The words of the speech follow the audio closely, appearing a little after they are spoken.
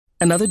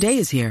Another day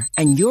is here,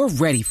 and you're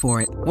ready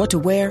for it. What to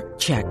wear?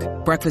 Check.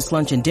 Breakfast,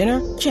 lunch, and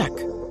dinner? Check.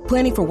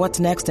 Planning for what's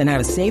next and how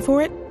to save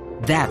for it?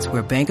 That's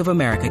where Bank of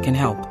America can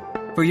help.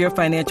 For your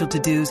financial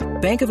to-dos,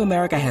 Bank of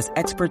America has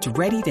experts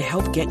ready to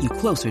help get you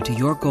closer to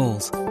your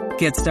goals.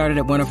 Get started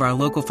at one of our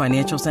local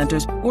financial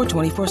centers or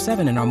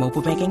 24/7 in our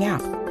mobile banking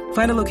app.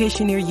 Find a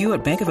location near you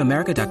at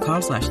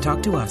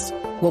bankofamerica.com/talktous.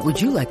 What would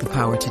you like the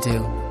power to do?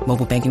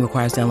 Mobile banking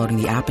requires downloading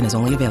the app and is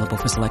only available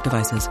for select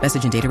devices.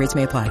 Message and data rates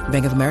may apply.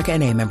 Bank of America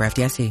N.A., member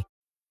FDIC.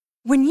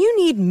 When you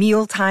need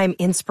mealtime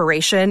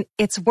inspiration,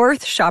 it's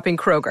worth shopping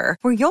Kroger,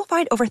 where you'll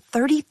find over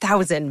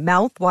 30,000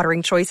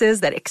 mouth-watering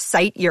choices that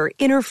excite your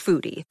inner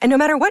foodie. And no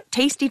matter what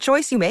tasty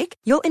choice you make,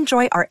 you'll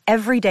enjoy our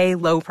everyday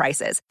low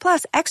prices,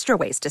 plus extra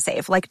ways to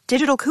save, like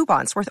digital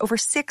coupons worth over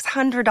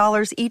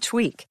 $600 each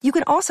week. You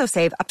can also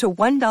save up to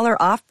 $1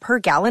 off per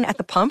gallon at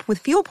the pump with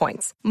fuel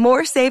points.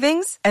 More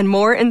savings and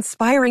more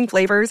inspiring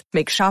flavors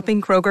make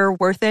shopping Kroger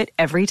worth it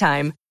every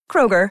time.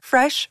 Kroger,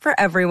 fresh for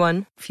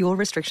everyone. Fuel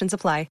restrictions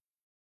apply.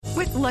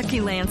 With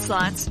Lucky Land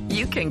Slots,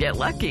 you can get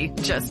lucky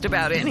just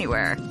about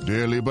anywhere.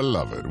 Dearly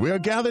beloved, we are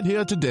gathered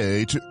here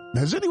today to...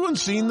 Has anyone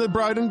seen the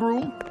bride and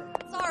groom?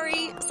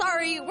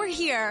 Sorry, we're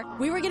here.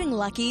 We were getting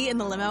lucky in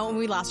the limo and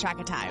we lost track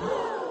of time.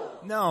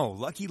 No,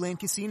 Lucky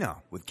Land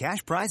Casino, with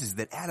cash prizes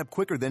that add up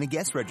quicker than a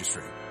guest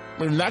registry.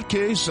 In that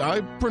case,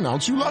 I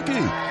pronounce you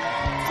lucky.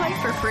 Play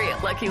for free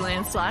at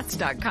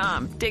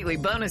LuckyLandSlots.com. Daily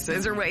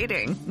bonuses are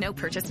waiting. No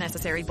purchase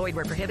necessary. Void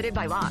where prohibited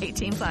by law.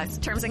 18+.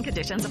 Terms and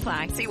conditions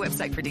apply. See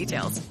website for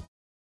details.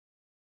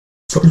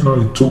 Sutton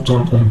United Talk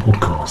Time on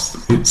podcast.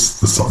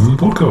 It's the Sutton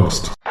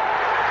Podcast.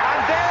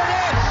 And there it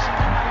is.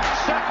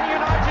 Sutton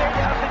United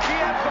at the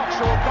GM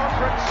Vauxhall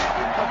Conference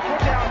have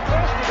put out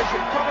First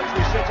Division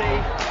Coventry City,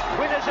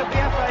 winners of the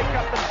FA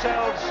Cup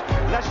themselves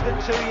less than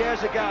 2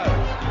 years ago.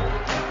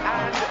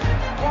 And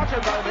what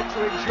a moment to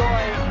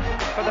enjoy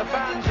for the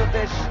fans of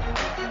this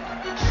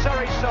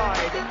Surrey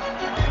side.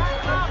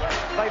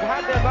 They've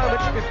had their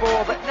moments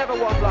before, but never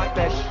one like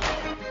this.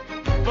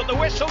 But the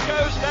whistle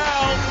goes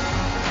down.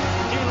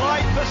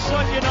 Delight for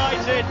Sutton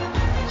United.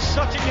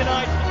 Sutton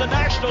United, the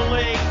National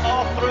League,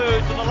 are through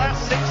to the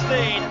last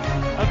 16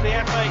 of the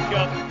FA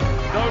Cup.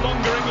 No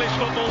longer English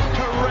football's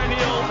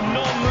perennial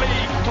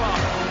non-league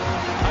club.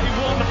 A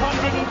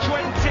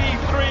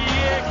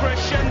 123-year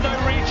crescendo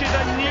reaches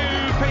a new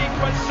peak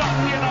for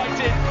Sutton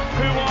United,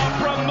 who are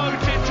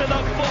promoted to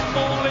the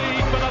Football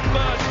League for the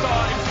first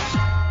time.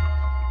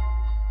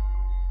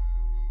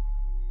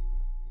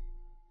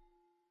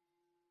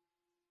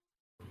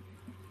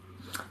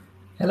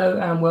 Hello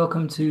and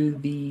welcome to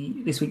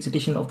this week's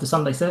edition of the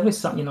Sunday Service,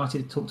 Sutton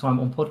United Talk Time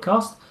on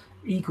podcast.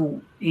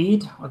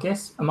 Eagle-eared, I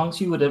guess,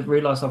 amongst you would have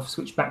realised I've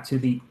switched back to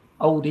the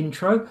old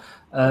intro.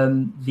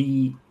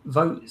 The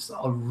votes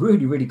are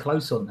really, really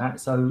close on that.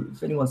 So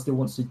if anyone still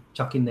wants to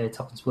chuck in their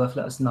tuppence worth,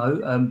 let us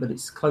know. But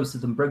it's closer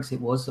than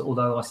Brexit was,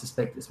 although I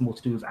suspect it's more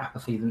to do with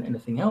apathy than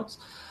anything else.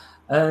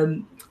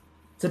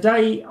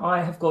 Today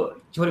I have got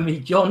joining me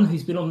John,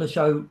 who's been on the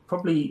show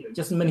probably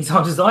just as many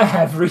times as I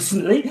have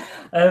recently.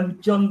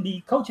 John,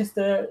 the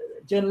Colchester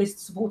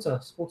journalist, supporter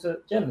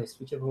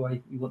journalist, whichever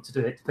way you want to do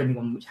it, depending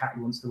on which hat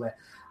he wants to wear.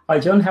 Hi,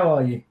 John. How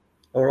are you?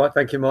 All right,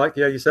 thank you, Mike.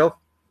 Yeah, yourself?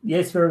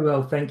 Yes, very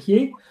well, thank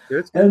you.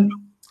 Good.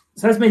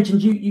 So as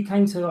mentioned, you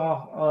came to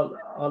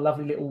our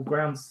lovely little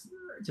grounds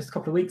just a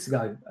couple of weeks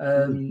ago,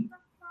 and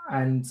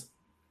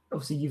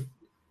obviously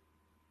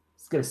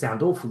it's going to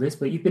sound awful, this,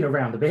 but you've been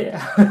around a bit.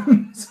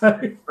 So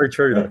very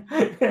true, though.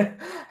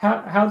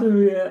 How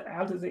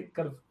does it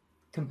kind of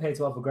compare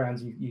to other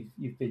grounds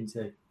you've been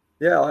to?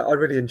 Yeah, I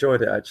really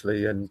enjoyed it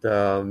actually, and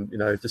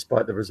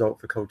despite the result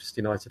for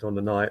Colchester United on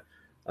the night,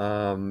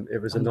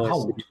 it was a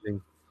nice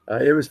evening.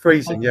 It was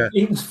freezing, yeah.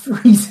 It was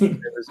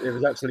freezing. It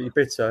was absolutely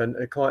bitter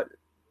and quite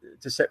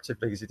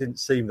deceptively, because it didn't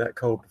seem that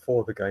cold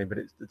before the game, but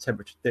the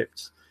temperature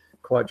dipped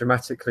quite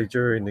dramatically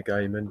during the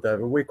game. And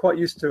we're quite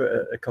used to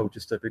it at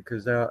Colchester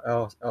because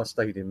our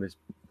stadium is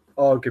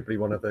arguably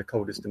one of the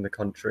coldest in the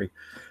country.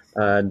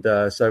 And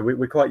so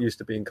we're quite used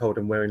to being cold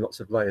and wearing lots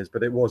of layers.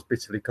 But it was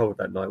bitterly cold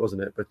that night,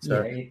 wasn't it? But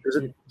but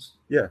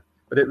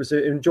it was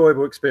an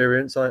enjoyable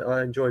experience.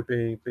 I enjoyed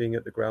being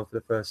at the ground for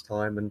the first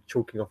time and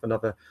chalking off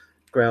another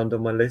ground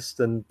on my list,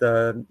 and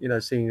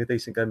seeing a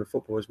decent game of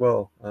football as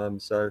well.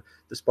 So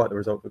despite the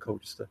result for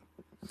Colchester,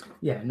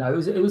 it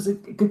was a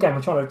good game.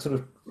 I'm trying to sort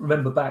of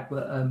remember back,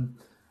 but I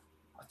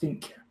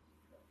think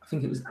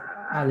it was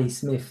Ali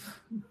Smith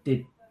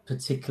did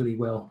particularly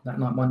well that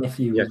night. My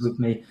nephew was with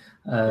me,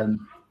 and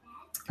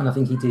I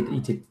think he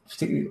did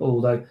particularly,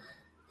 although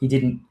he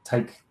didn't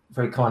take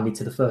very kindly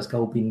to the first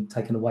goal being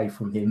taken away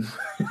from him.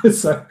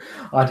 So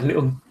I had a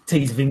little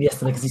tease of him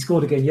yesterday because he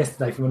scored again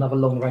yesterday from another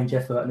long range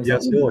effort. And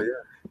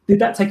did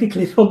that take a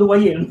clip on the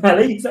way in,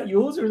 Ali? Is that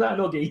yours or is that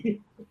an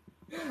Oggy?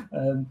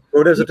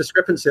 Well, there's a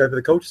discrepancy over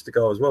the Colchester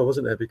goal as well,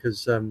 wasn't there?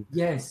 Because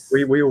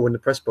we all in the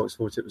press box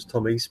thought it was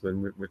Tom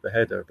Eastman with the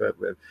header, but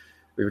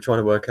we were trying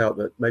to work out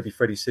that maybe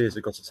Freddie Sears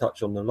had got a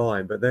touch on the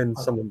line, but then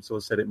someone sort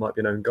of said it might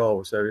be an own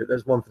goal. So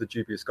there's one for the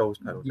dubious goals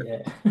penalty.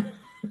 Yeah.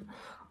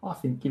 I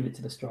think give it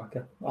to the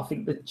striker. I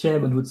think the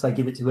chairman would say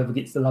give it to whoever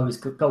gets the lowest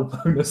goal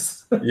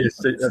bonus. Yes,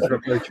 that's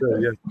very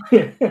true.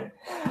 Yeah.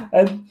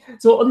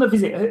 So on the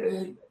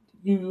visit,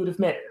 you would have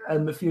met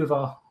a few of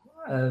our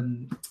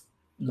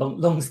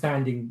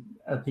long-standing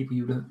people.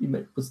 You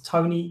met. Was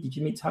Tony? Did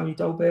you meet Tony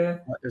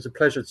Dolbear? It was a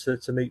pleasure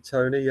to meet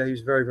Tony. Yeah, he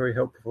was very, very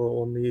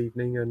helpful on the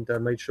evening and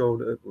made sure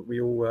that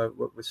we all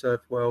were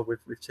served well with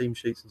team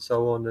sheets and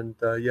so on. And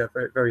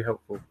very, very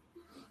helpful.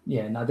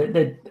 Yeah, no,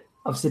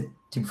 I've said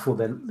to you before,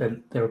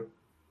 they're a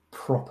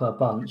proper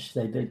bunch.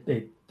 They're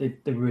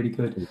really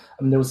good.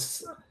 I mean, there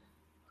was,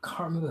 I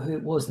can't remember who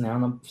it was now,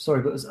 and I'm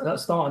sorry, but it was at the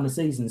start of the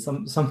season,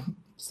 some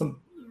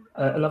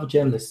another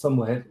journalist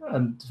somewhere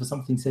for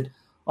something said,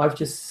 I've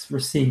just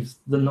received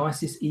the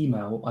nicest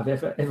email I've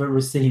ever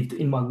received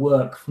in my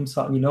work from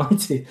Sutton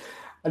United,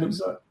 and it was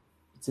like,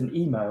 it's an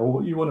email.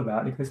 What you want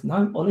about? And he goes,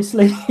 no,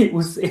 honestly, it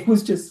was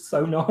just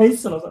so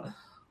nice, and I was like,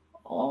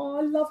 oh,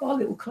 I love our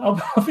little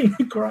club. I think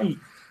they're great.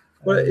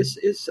 Well,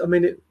 it's. I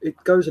mean,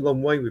 it goes a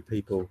long way with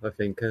people, I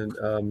think,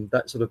 and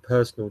that sort of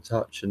personal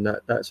touch and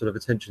that sort of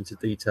attention to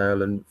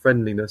detail and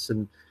friendliness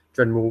and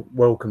general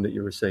welcome that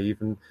you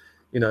receive. And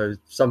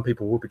some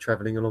people will be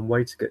travelling a long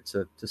way to get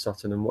to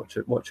Sutton and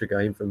watch a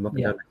game from up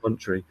and down the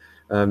country.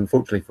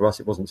 Fortunately for us,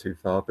 it wasn't too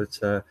far, but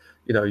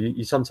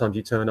you sometimes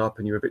you turn up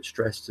and you're a bit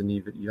stressed and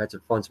you had to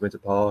find somewhere to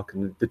park,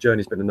 and the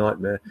journey's been a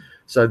nightmare.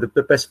 So the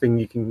best thing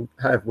you can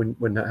have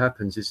when that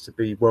happens is to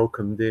be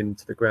welcomed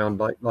into the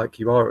ground like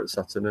you are at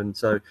Sutton, and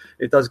so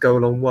it does go a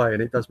long way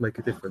and it does make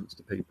a difference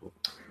to people.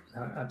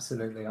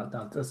 Absolutely,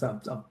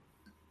 I'm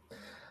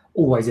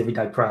always every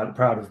day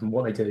proud of them,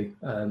 what they do.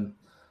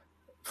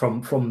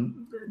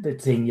 From the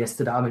team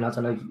yesterday, I mean, I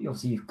don't know,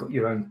 obviously you've got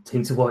your own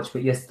team to watch,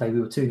 but yesterday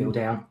we were 2-0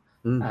 down,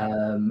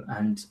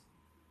 and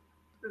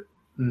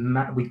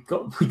we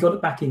got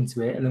it back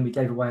into it, and then we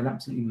gave away an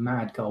absolutely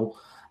mad goal,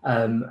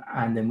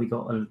 and then we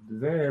got a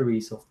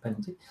very soft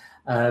penalty,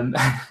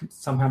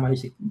 somehow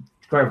managed to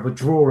grab a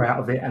draw out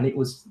of it, and it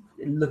was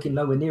looking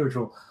nowhere near a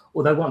draw.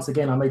 Although once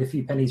again I made a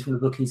few pennies from the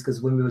bookies,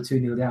 because when we were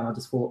 2-0 down, I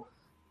just thought,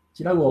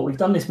 do you know what, we've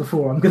done this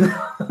before, I'm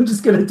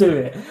just gonna do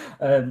it.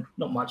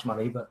 Not much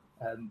money, but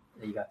there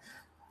you go.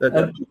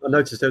 I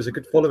noticed there was a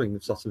good following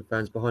of Sutton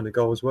fans behind the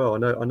goal as well.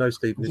 I know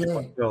Stephen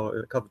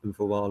covered them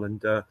for a while, and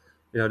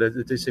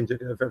they seem to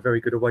have a very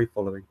good away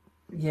following.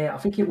 Yeah, I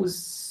think it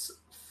was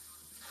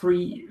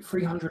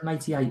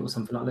 388 or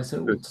something like that.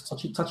 So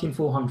touching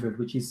 400,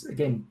 which is,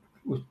 again,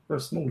 we're a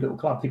small little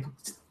club. People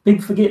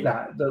forget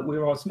that we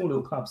are a small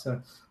little club. So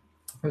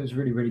it was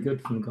really, really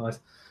good from the guys.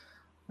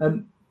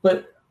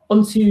 But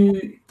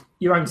onto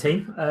your own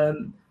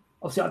team.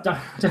 Obviously, I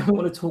don't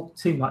want to talk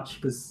too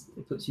much because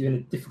it puts you in a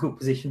difficult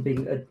position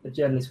being a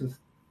journalist with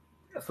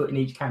a foot in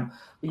each camp.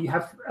 But you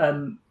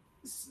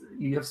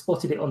have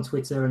spotted it on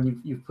Twitter,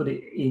 and you've put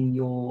it in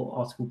your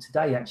article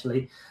today,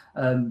 actually,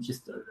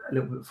 just a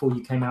little bit before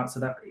you came out. So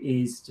that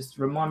is, just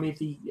remind me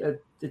of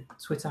the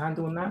Twitter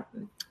handle on that.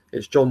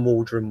 It's John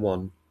Waldron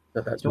 1.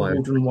 That's John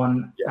Waldron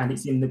 1, and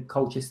it's in the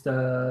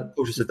Colchester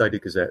Daily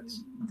Gazette.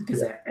 The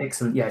Gazette,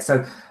 excellent. Yeah,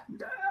 so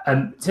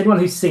to anyone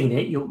who's seen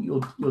it, you'll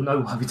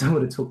know why we don't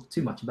want to talk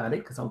too much about it,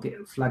 because I'll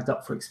get flagged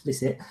up for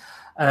explicit.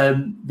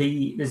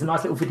 There's a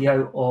nice little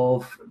video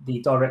of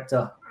the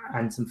director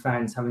and some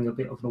fans having a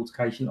bit of an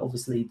altercation.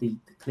 Obviously, the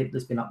clip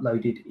that's been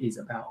uploaded is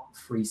about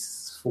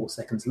 3-4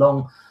 seconds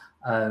long,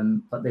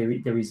 but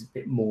there is a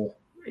bit more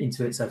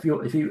into it. So if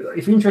you're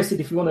interested,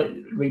 if you want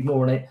to read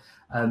more on it,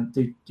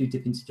 do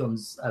dip into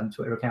John's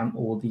Twitter account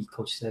or the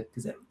Colchester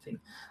Gazette thing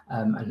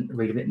and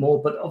read a bit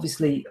more. But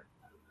obviously,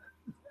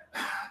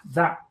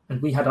 that,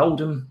 and we had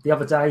Oldham the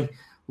other day.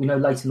 We know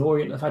Leyton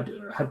Orient have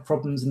had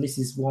problems, and this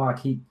is why I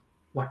keep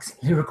waxing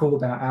lyrical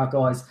about our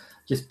guys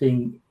just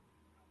being.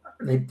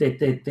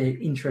 Their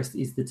interest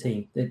is the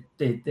team. Their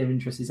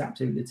interest is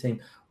absolutely the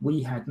team.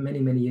 We had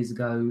many years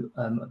ago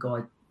a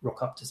guy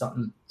rock up to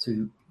Sutton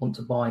to want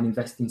to buy and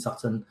invest in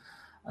Sutton,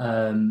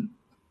 and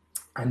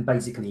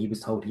basically he was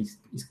told he's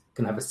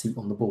going to have a seat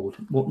on the board,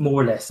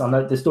 more or less. I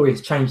know the story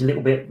has changed a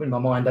little bit in my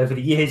mind over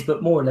the years,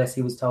 but more or less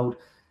he was told,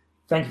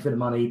 "Thank you for the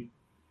money,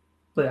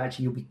 but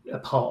actually you'll be a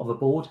part of a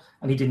board,"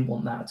 and he didn't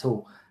want that at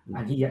all.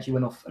 And he actually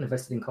went off and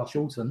invested in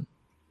Carshalton,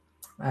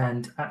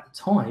 and at the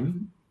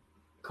time,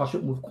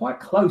 Carshalton were quite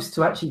close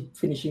to actually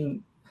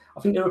finishing. I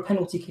think they were a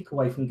penalty kick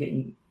away from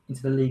getting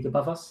into the league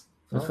above us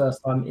for the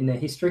first time in their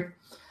history.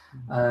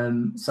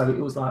 So it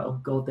was like, oh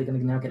God, they're going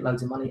to now get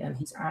loads of money, and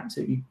he's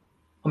absolutely.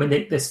 I mean,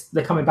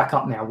 they're coming back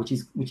up now, which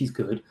is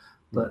good,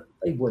 but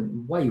they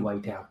went way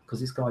down because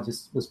this guy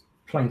just was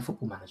playing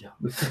Football Manager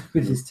with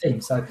his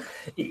team. So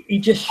it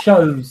just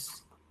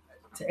shows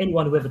to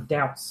anyone who ever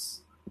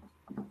doubts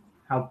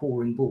how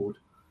boring board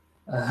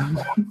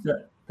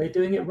that they're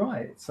doing it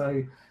right.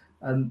 So.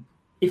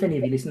 If any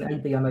of you listen,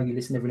 AB, I know you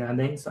listen every now and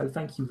then, so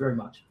thank you very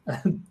much.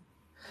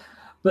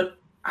 But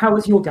how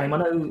was your game? I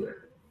know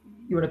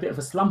you're in a bit of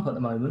a slump at the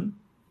moment.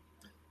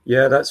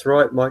 Yeah, that's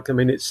right, Mike. I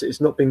mean,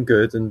 it's not been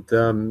good,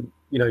 and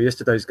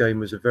yesterday's game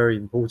was a very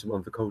important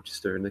one for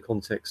Colchester in the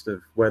context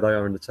of where they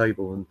are in the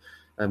table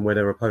and where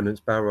their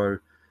opponents, Barrow,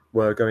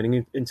 were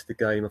going into the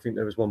game. I think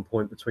there was 1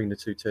 point between the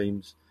two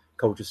teams.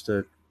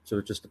 Colchester sort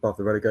of just above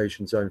the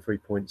relegation zone, 3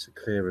 points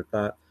clear of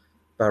that.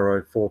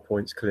 Barrow 4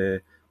 points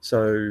clear.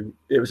 So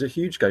it was a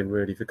huge game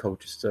really for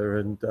Colchester,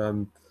 and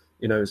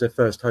it was their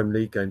first home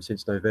league game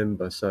since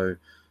November. So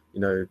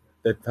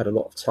they've had a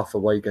lot of tough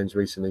away games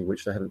recently,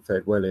 which they haven't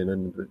fared well in,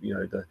 and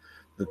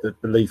the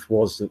belief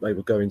was that they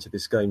would go into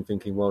this game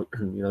thinking, well,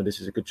 this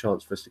is a good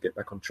chance for us to get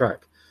back on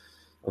track.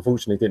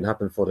 Unfortunately, it didn't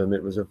happen for them.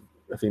 It was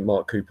I think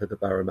Mark Cooper, the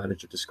Barrow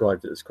manager,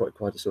 described it as quite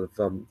a sort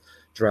of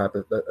drab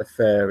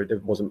affair. There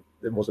wasn't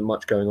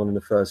much going on in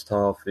the first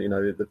half.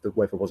 The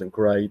weather wasn't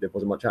great. There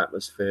wasn't much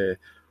atmosphere.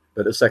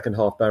 But the second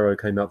half, Barrow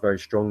came out very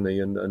strongly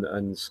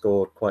and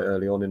scored quite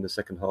early on in the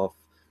second half.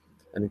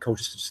 And then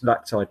Colchester just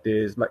lacked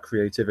ideas, lacked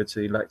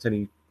creativity, lacked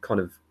any kind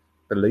of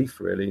belief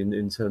really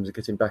in terms of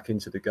getting back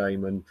into the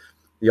game. And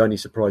the only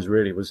surprise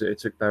really was that it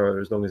took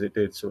Barrow as long as it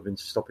did, sort of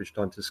into stoppage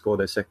time, to score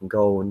their second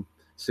goal and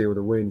seal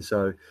the win.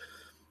 So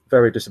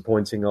very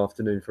disappointing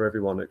afternoon for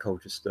everyone at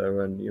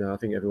Colchester. And, I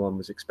think everyone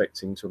was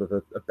expecting sort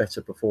of a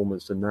better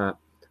performance than that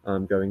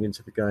going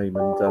into the game.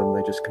 And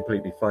they just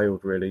completely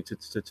failed really to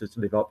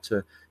live up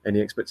to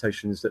any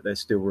expectations that there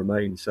still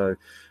remain. So,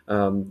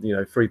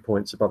 3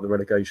 points above the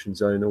relegation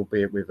zone,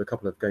 albeit with a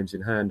couple of games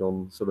in hand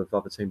on sort of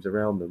other teams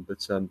around them.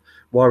 But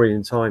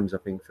worrying times, I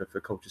think,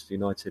 for Colchester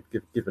United,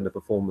 given the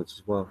performance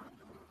as well.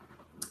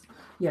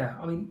 Yeah,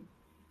 I mean,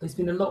 there's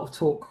been a lot of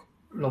talk.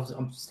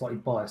 I'm slightly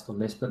biased on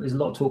this, but there's a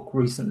lot of talk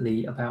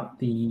recently about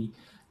the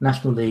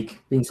National League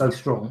being so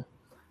strong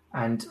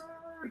and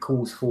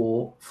calls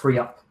for free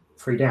up,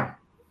 free down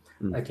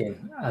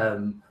again.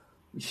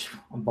 Which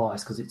I'm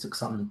biased because it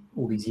took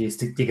all these years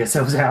to dig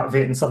ourselves out of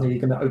it, and suddenly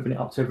you're going to open it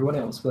up to everyone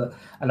else.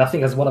 And I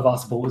think as one of our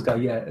supporters go,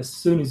 yeah, as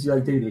soon as they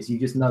do this, you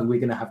just know we're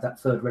going to have that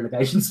third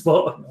relegation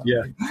spot.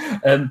 Yeah.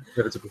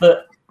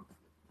 But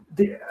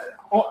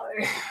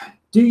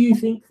do you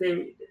think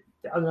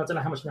I don't know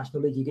how much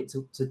National League you get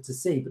to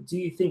see, but do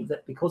you think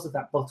that because of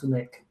that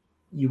bottleneck,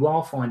 you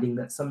are finding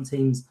that some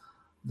teams,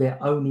 their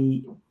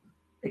only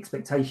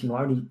expectation or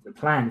only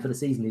plan for the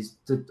season is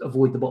to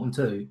avoid the bottom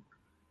two?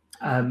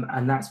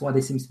 And that's why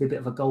there seems to be a bit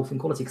of a gulf in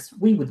quality. Because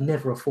we would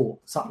never have thought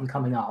something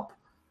coming up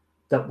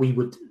that we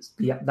would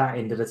be at that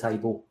end of the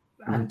table,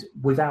 and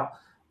without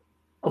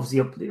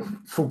obviously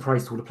full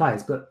praise to all the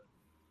players, but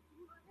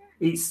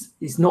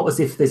it's not as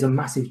if there's a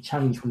massive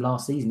change from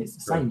last season. It's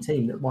the same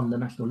team that won the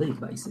National League,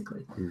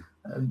 basically.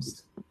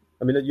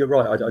 I mean, you're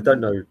right. I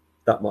don't know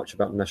that much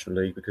about the National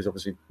League because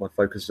obviously my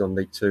focus is on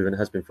League Two and it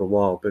has been for a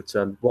while. But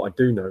what I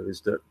do know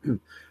is that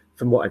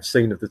from what I've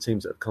seen of the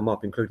teams that have come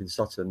up, including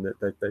Sutton,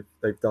 that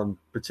they've done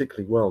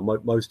particularly well.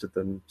 Most of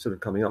them sort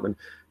of coming up, and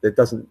there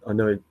doesn't. I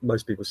know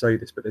most people say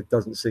this, but there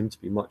doesn't seem to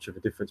be much of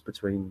a difference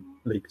between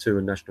League Two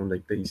and National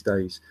League these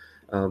days.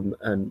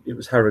 And it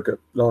was Harrogate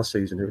last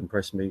season who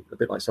impressed me, a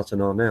bit like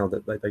Sutton are now,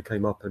 that they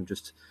came up and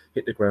just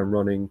hit the ground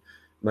running.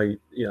 Made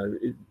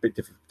a bit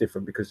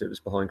different because it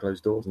was behind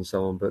closed doors and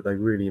so on, but they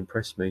really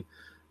impressed me.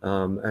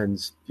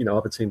 And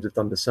other teams have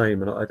done the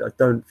same, and I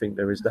don't think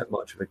there is that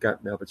much of a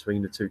gap now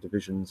between the two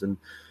divisions. And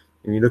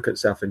when you look at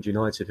Southend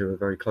United, who are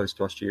very close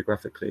to us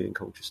geographically in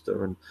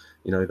Colchester, and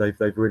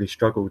they've really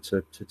struggled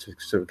to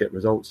sort of get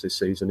results this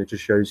season. It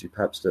just shows you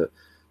perhaps that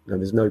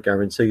there's no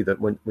guarantee that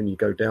when you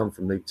go down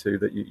from League Two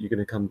that you're going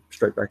to come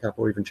straight back up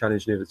or even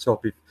challenge near the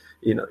top, if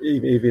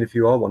even if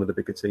you are one of the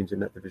bigger teams in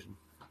that division.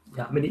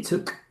 Yeah, I mean, it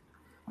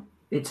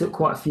took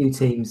quite a few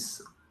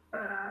teams.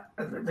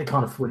 They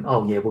kind of went,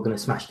 oh yeah, we're going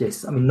to smash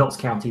this. I mean, Notts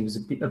County was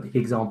a big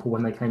example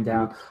when they came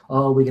down.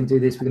 Oh, we're going to do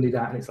this, we're going to do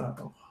that, and it's like,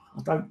 oh,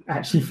 I don't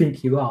actually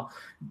think you are.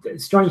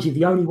 Strangely,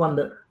 the only one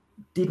that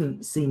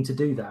didn't seem to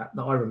do that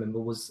I remember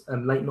was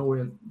Leyton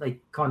Orient. They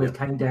kind of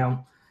came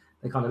down,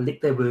 they kind of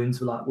licked their wounds,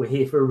 were like, we're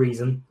here for a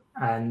reason,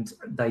 and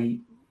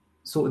they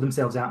sorted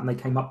themselves out and they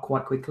came up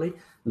quite quickly.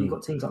 You've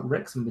got teams like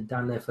Wrexham been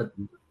down there for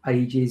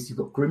ages. You've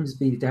got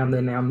Grimsby down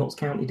there now, Notts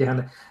County down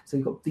there. So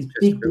you've got these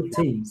big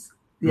teams.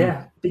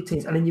 Yeah, big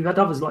teams. And then you've had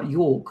others like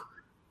York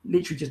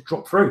literally just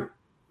drop through.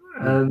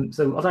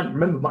 So I don't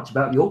remember much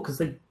about York because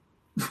they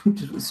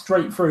just went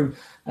straight through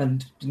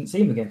and didn't see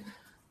him again.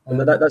 And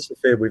that's the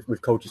fear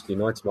with Colchester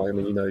United, Mike. I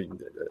mean,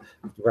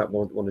 without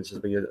wanting to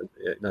be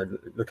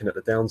looking at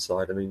the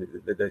downside, I mean,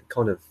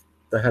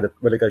 they had a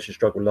relegation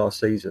struggle last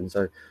season.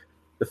 So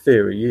the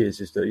theory is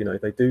that,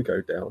 if they do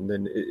go down,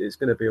 then it's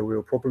going to be a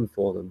real problem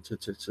for them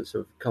to sort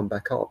of come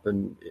back up.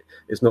 And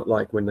it's not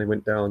like when they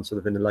went down sort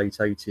of in the late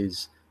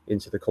 80s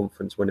into the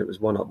conference when it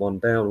was 1 up, 1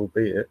 down,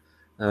 albeit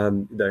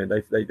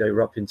they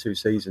were up in 2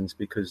 seasons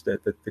because the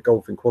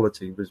golfing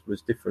quality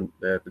was different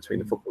there between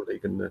the Football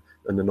League and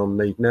the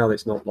non-league. Now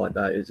it's not like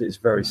that. It's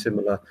very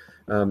similar.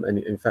 And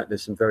in fact,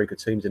 there's some very good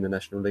teams in the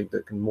National League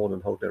that can more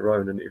than hold their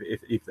own. And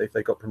if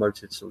they got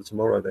promoted sort of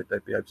tomorrow,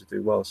 they'd be able to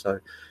do well. So,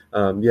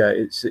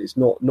 it's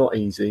not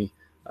easy.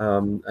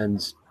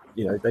 And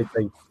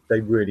they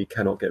really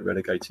cannot get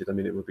relegated. I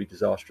mean, it would be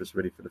disastrous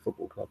really for the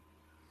football club.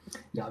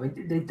 Yeah, I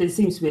mean, there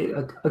seems to be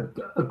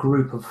a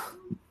group of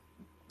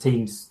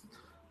teams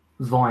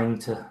vying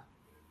to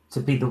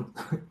be the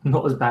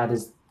not as bad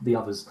as the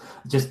others.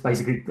 Just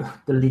basically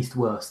the least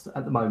worst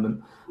at the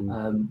moment,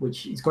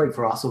 which is great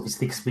for us,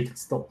 obviously, because we can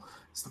stop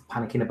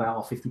panicking about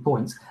our 50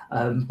 points.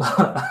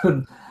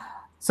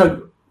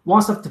 So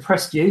whilst I've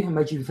depressed you and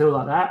made you feel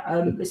like that,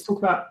 let's talk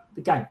about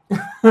the game.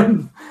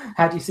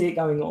 How do you see it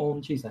going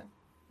on Tuesday?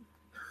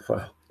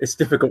 Well, it's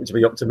difficult to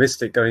be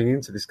optimistic going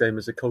into this game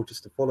as a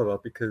Colchester follower,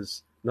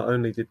 because not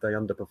only did they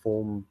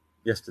underperform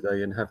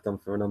yesterday and have done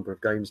for a number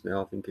of games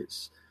now, I think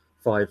it's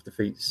 5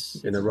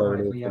 defeats in a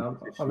row. Yeah,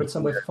 I read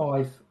somewhere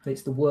 5.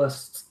 It's the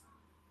worst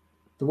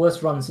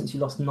run since you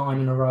lost 9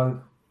 in a row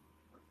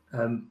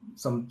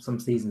some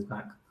seasons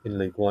back. In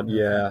League One,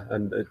 yeah,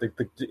 and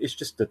it's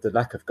just that the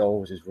lack of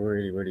goals is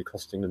really, really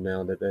costing them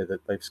now.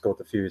 They've scored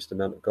the fewest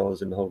amount of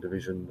goals in the whole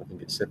division. I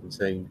think it's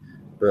 17,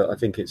 but I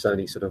think it's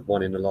only sort of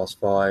 1 in the last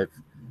 5.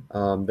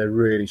 They're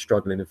really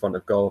struggling in front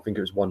of goal. I think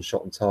it was 1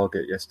 shot on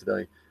target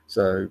yesterday.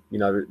 So,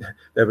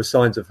 there were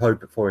signs of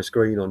hope at Forest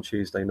Green on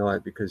Tuesday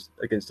night, because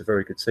against a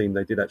very good team,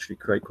 they did actually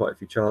create quite a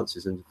few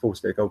chances and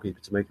force their goalkeeper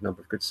to make a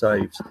number of good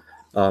saves.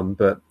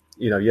 But,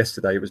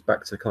 yesterday it was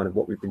back to kind of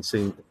what we've been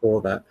seeing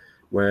before that,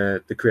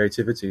 where the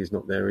creativity is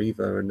not there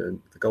either,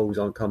 and the goals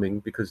aren't coming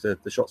because the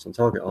shots on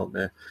target aren't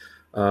there.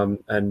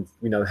 And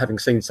having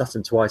seen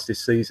Sutton twice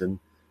this season,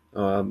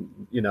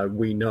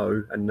 we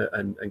know,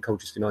 and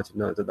Colchester United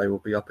know, that they will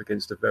be up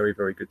against a very,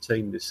 very good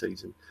team this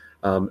season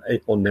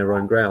on their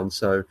own ground.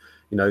 So,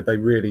 they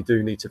really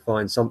do need to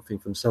find something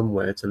from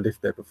somewhere to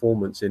lift their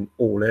performance in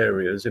all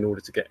areas in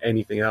order to get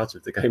anything out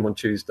of the game on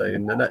Tuesday.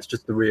 And that's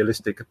just the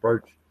realistic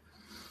approach.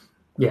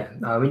 Yeah,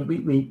 I mean,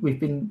 we've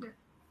been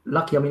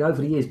lucky. I mean,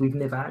 over the years, we've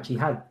never actually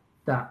had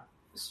that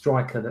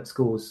striker that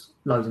scores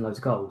loads and loads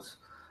of goals.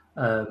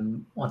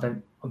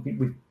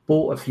 We've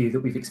bought a few that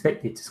we've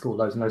expected to score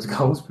loads and loads of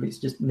goals, but it's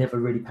just never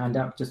really panned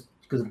out just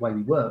because of the way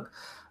we work.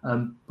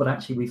 But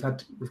actually, we've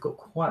got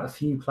quite a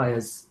few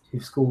players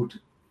who've scored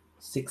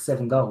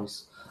 6-7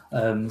 goals.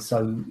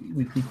 So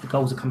the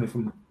goals are coming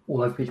from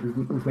all over the pitch.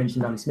 We've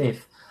mentioned Ali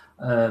Smith,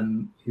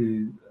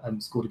 who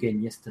scored again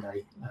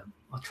yesterday.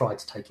 I tried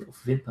to take it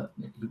off of him,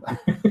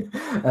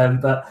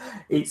 but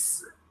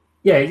it's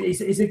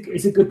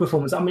a good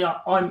performance. I mean,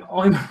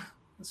 I'm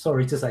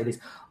sorry to say this,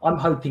 I'm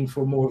hoping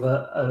for more of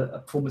a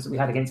performance that we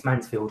had against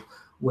Mansfield,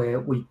 where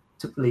we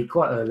took the lead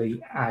quite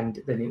early,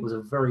 and then it was a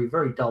very,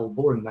 very dull,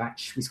 boring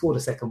match. We scored a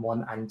second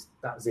one, and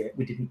that was it.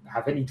 We didn't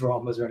have any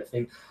dramas or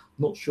anything. I'm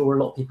not sure a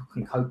lot of people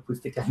can cope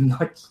with the game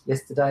like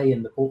yesterday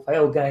and the Port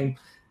Vale game.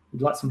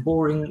 We'd like some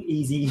boring,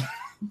 easy,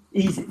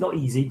 not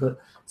easy, but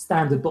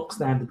box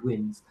standard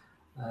wins.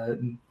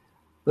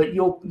 But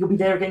you'll be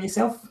there again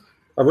yourself?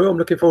 I will. I'm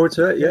looking forward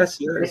to it. Yes.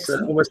 It's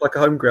almost like a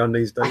home ground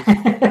these days.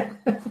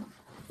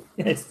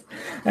 Yes,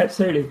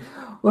 absolutely.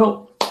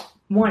 Well,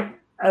 might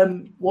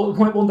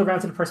wander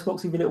around to the press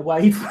box, give you a little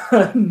wave.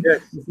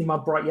 Yes. You see my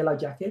bright yellow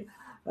jacket.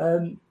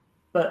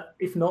 But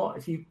if not,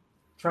 if you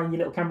train your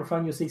little camera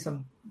phone, you'll see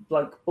some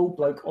bald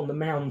bloke on the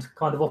mound,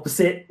 kind of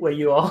opposite where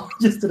you are,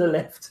 just to the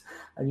left,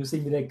 and you'll see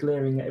me there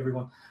glaring at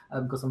everyone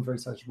because I'm very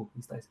sociable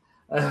these days.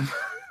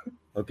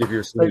 I'll give you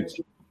a snooze.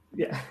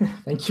 Yeah,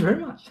 thank you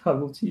very much. I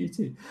will to you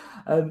too.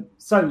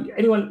 So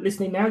anyone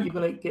listening now, you're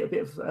going to get a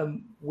bit of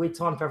weird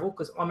time travel,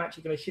 because I'm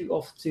actually going to shoot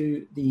off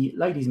to the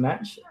ladies'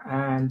 match,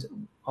 and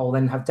I'll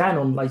then have Dan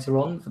on later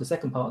on for the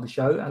second part of the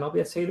show, and I'll be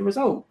able to tell you the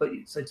result. But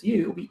so to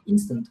you, it'll be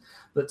instant.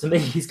 But to me,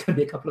 it's going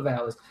to be a couple of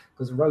hours,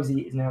 because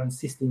Rosie is now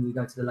insisting we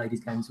go to the ladies'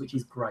 games, which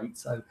is great.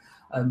 So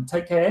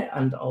take care,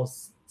 and I'll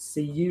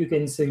see you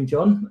again soon,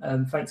 John.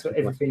 Thanks for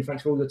everything.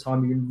 Thanks for all your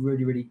time. You've been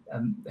really, really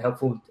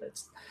helpful.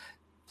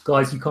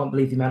 Guys, you can't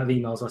believe the amount of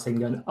emails I send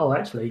going, oh,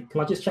 actually,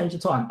 can I just change the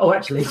time? Oh,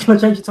 actually, can I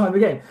change the time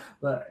again?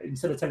 But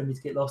instead of telling me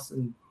to get lost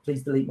and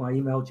please delete my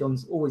email,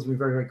 John's always been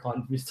very, very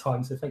kind with his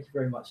time. So thank you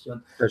very much,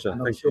 John. Pleasure.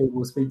 And I'm sure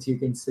we'll speak to you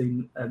again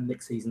soon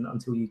next season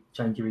until you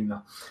change your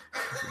email.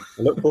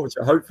 I look forward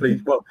to it.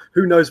 Hopefully, well,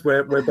 who knows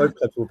where both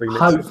clubs will be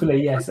next season.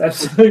 Hopefully, yes,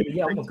 absolutely.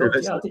 Yeah, oh my God.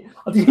 Yeah,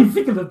 I didn't even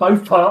think of the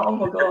both part. Oh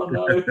my God,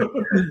 no.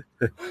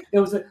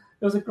 There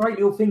was a great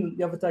little thing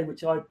the other day,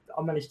 which I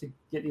managed to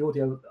get the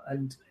audio,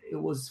 and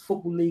it was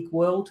Football League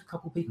World. A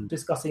couple of people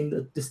discussing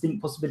the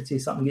distinct possibility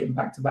of something getting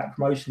back-to-back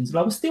promotions. And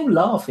I was still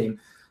laughing,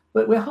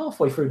 but we're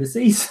halfway through the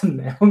season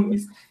now.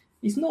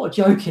 It's not a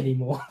joke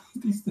anymore.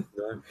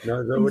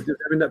 No,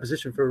 they're in that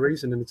position for a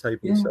reason in the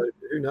table, yeah. So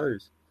who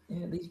knows?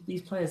 Yeah,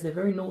 these players, they're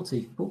very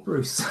naughty. Poor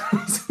Bruce.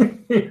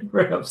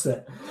 Very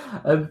upset.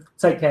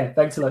 Take care.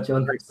 Thanks a lot,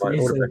 John. Thanks, See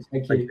you soon.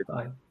 Thank you.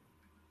 Bye.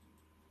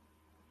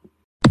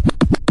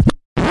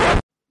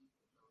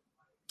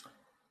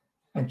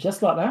 And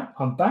just like that,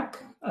 I'm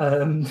back.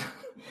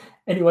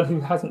 Anyone who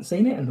hasn't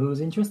seen it and who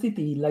was interested,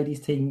 the ladies'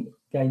 team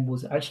game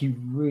was actually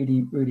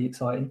really, really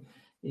exciting.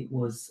 It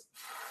was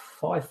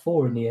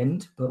 5-4 in the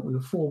end, but we were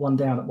 4-1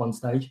 down at one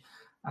stage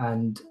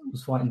and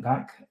was fighting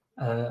back.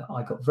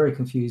 I got very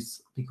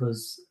confused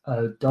because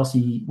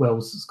Darcy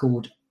Wells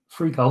scored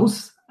 3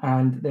 goals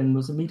and then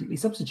was immediately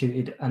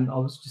substituted. And I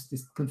was just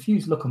this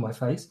confused look on my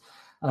face.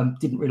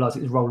 Didn't realise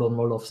it was roll-on,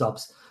 roll-off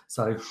subs.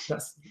 So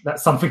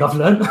that's something I've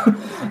learned.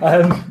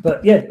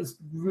 But yeah, it was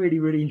really,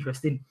 really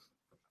interesting.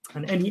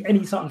 And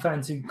any Sutton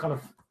fans who kind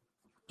of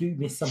do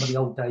miss some of the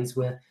old days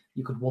where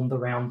you could wander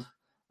around,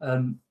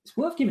 it's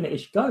worth giving it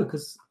a go,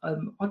 because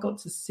I got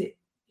to sit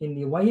in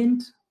the away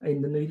end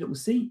in the new little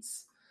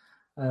seats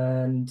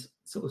and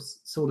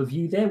saw the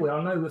view there, where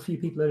I know a few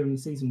people earlier in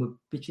the season were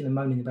bitching and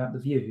moaning about the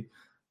view.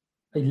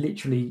 They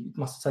literally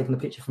must have taken a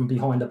picture from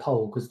behind a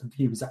pole, because the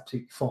view was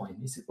absolutely fine.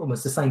 It's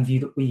almost the same view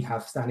that we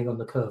have standing on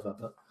the curva.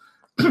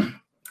 But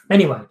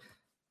anyway,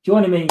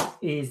 joining me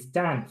is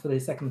Dan for the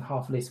second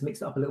half of this.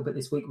 Mixed it up a little bit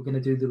this week. We're going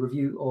to do the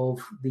review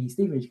of the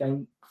Stevenage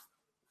game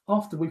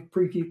after we've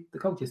previewed the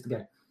Colchester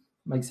game.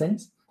 Makes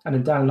sense? And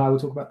then Dan and I will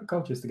talk about the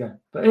Colchester game.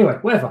 But anyway,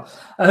 whatever.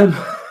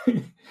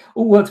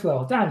 All works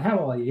well. Dan,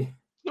 how are you?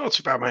 Not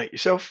too bad, mate.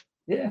 Yourself?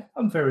 Yeah,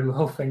 I'm very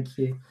well, thank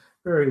you.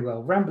 Very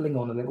well. Rambling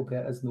on a little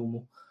bit as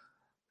normal.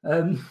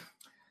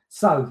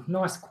 So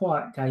nice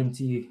quiet game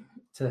to you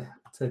to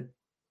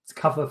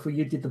cover for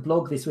you. Did the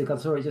blog this week? I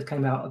saw it just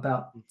came out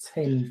about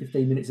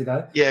 10-15 minutes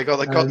ago. Yeah,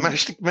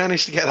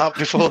 managed to get up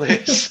before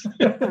this.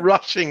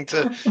 Rushing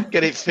to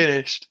get it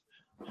finished.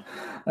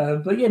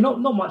 But yeah, not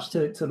much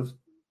to sort of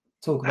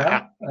talk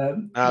about.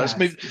 Let's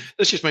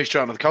just move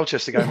straight on to the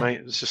Colchester game,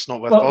 mate. It's just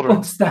not worth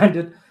bothering.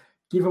 Standard,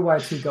 give away a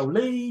 2-goal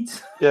lead.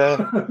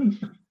 Yeah.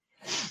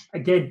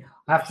 Again,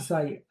 I have to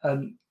say,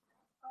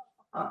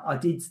 I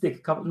did stick a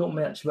couple, not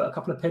much, but a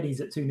couple of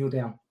pennies at 2-0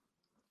 down.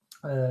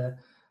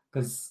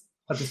 Because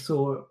I just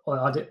saw,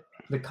 I did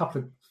a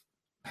couple of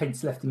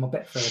pence left in my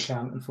Betfair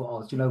account and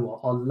thought, do you know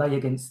what? I'll lay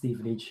against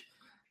Stevenage.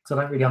 Because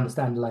I don't really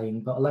understand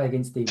laying, but I'll lay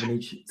against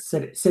Stevenage.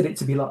 Set it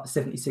to be like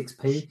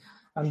 76p.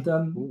 And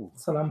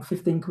so I'm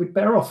 15 quid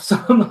better off.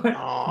 So I'm like,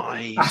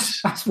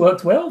 nice. That's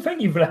worked well.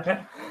 Thank you for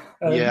that.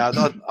 Yeah,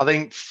 I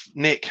think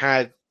Nick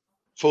had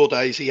 4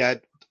 days. He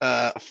had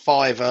a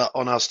fiver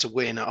on us to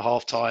win at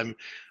half time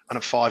and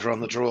a fiver on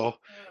the draw.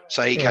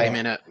 So he came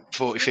in at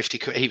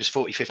 40-50 quid. He was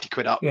 40-50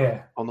 quid up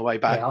on the way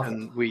back.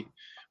 And we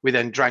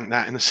then drank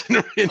that in the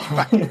centre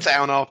back in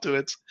town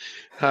afterwards.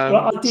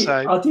 Well,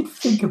 I did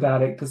think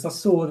about it, because I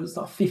saw it was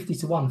like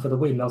 50-1 for the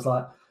win. I was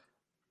like,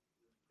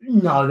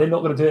 no, they're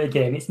not going to do it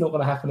again. It's not going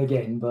to happen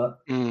again. But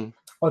I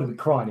would have been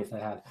crying if they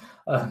had.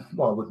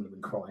 Well, I wouldn't have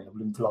been crying. I would have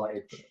been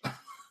delighted.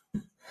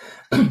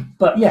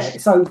 But yeah,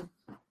 so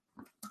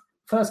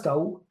first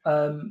goal,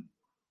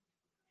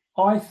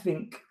 I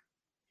think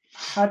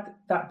had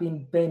that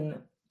been Ben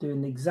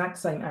doing the exact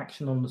same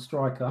action on the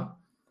striker,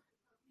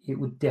 it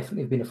would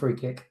definitely have been a free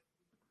kick.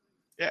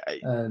 Yeah,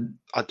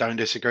 I don't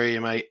disagree,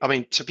 mate. I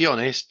mean, to be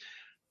honest,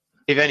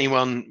 if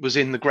anyone was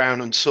in the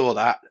ground and saw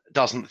that,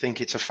 doesn't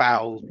think it's a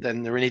foul,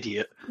 then they're an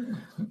idiot,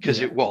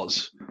 because it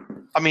was.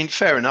 I mean,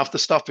 fair enough. The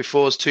stuff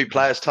before is 2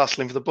 players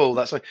tussling for the ball.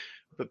 That's like,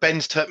 but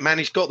Ben's got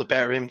the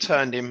better of him,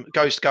 turned him,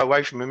 goes to go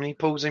away from him, and he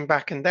pulls him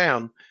back and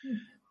down.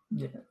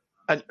 Yeah.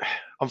 And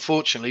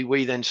unfortunately,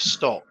 we then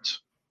stopped,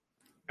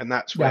 and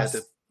that's where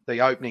the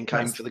opening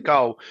came for the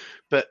goal.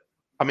 But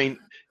I mean,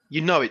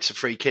 it's a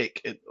free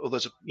kick, or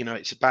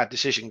it's a bad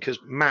decision, because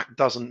Matt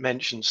doesn't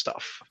mention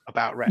stuff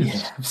about refs.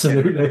 Yeah,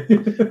 absolutely.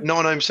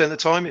 99% of the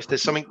time, if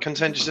there's something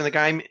contentious in the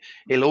game,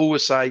 he'll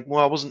always say,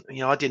 "Well, I wasn't,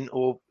 I didn't,"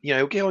 or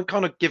he'll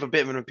kind of give a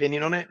bit of an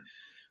opinion on it.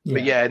 Yeah.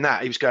 But in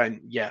that he was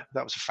going, "Yeah,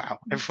 that was a foul."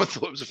 Everyone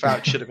thought it was a foul.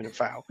 It should have been a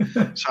foul.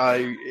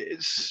 So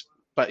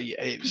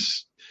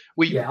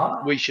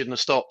we shouldn't have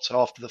stopped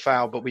after the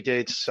foul, but we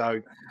did.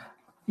 So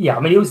yeah, I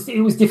mean, it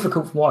was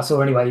difficult from what I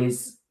saw anyway.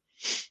 Is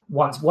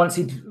once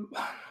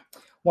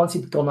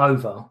he'd gone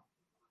over,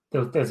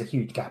 there was a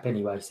huge gap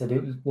anyway, so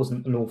it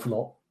wasn't an awful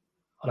lot.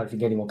 I don't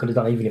think anyone could have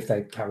done, even if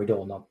they carried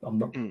on. I'm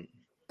not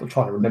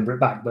trying to remember it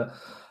back, but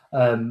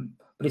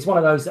it's one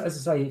of those,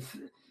 as I say,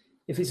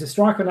 if it's a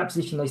striker in that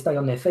position, they stay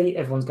on their feet.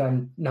 Everyone's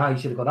going, no, you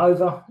should have gone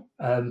over.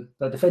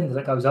 The defender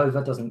that goes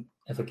over doesn't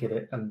ever get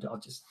it, and I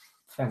just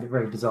found it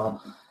very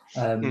bizarre.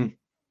 The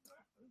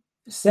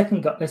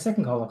second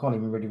goal, I can't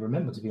even really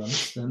remember, to be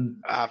honest.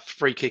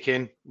 Free kick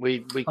in.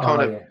 We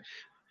kind of. Yeah.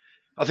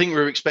 I think we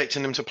were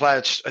expecting them to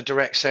play a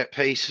direct set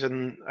piece,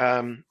 and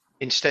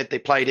instead they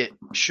played it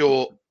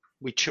short.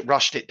 We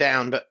rushed it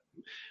down, but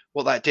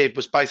what that did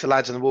was both the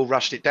lads on the wall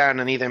rushed it down,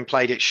 and he then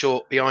played it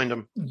short behind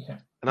them. Yeah.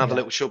 Another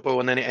little short ball,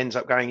 and then it ends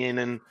up going in,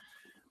 and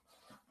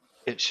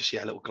it's just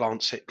a little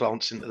glance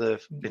into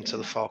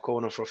the far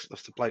corner off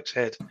the bloke's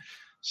head.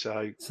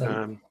 So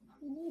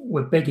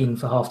we're begging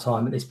for half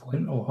time at this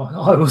point, or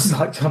I was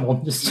like, come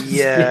on, just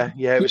yeah.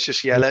 It was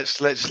just let's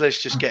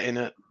just get in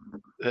at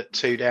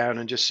 2 down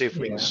and just see if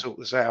we can sort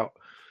this out.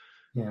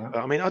 Yeah,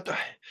 but, I mean, I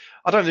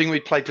don't think we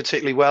played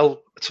particularly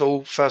well at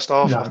all first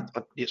half. No.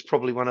 It's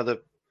probably one of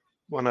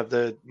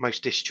the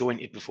most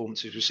disjointed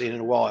performances we've seen in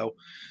a while.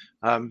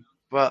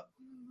 But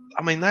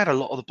I mean, they had a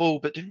lot of the ball,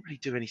 but didn't really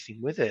do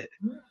anything with it.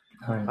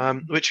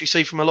 No. Which we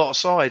see from a lot of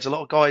sides. A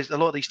lot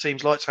of these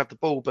teams like to have the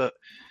ball, but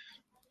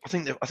I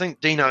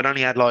think Dino had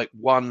only had like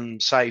 1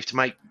 save to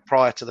make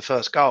prior to the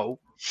first goal.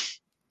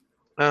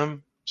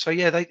 So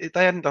yeah, they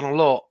hadn't done a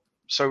lot.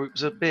 So it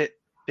was a bit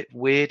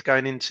weird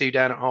going in 2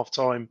 down at half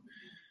time.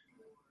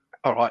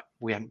 All right,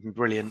 we hadn't been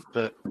brilliant,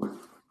 but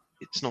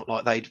it's not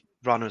like they'd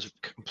run us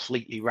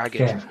completely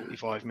ragged for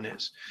 45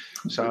 minutes.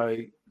 So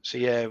So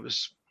yeah, it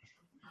was.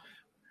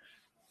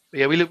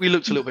 Yeah, we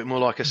looked a little bit more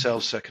like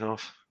ourselves second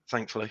half,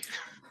 thankfully.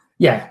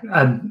 Yeah,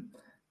 and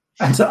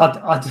so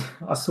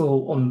I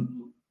saw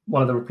on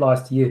one of the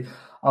replies to you,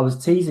 I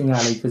was teasing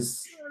Ali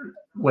because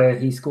where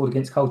he scored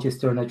against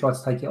Colchester and they tried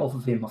to take it off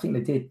of him. I think they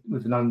did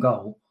with an own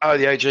goal. Oh,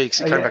 the OG, because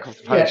he came back off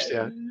the post,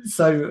 yeah.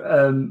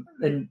 So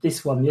then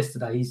this one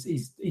yesterday,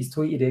 he's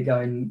tweeted it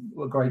going,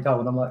 what a great goal.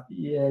 And I'm like,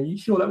 yeah, you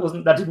sure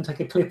that didn't take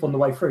a clip on the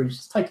way through? It's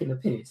just taking the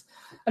piss.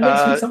 And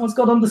next week someone's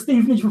got on the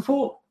Stevenage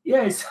report.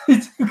 Yeah, it's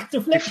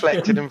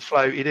deflected and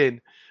floated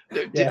in.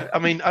 Yeah. I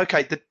mean,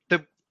 okay,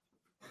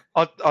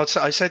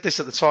 I said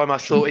this at the time. I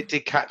thought it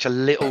did catch a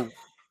little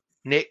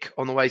nick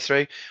on the way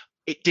through.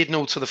 It didn't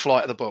alter the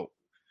flight of the ball.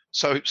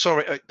 So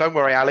sorry, don't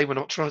worry, Ali. We're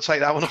not trying to take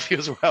that one off you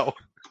as well.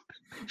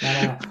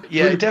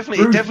 Yeah, it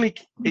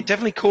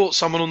definitely caught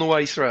someone on the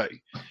way through.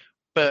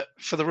 But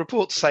for the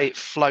report to say it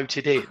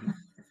floated in,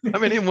 I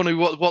mean, anyone who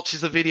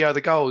watches the video of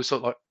the goal is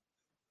sort of like,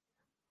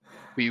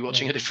 were you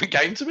watching a different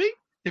game to me? It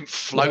didn't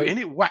float in;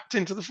 it whacked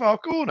into the far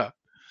corner.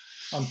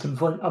 I'm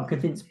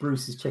convinced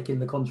Bruce is checking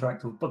the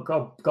contract of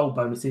goal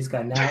bonuses.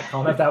 Going now,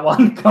 can't have that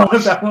one. Can't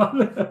have that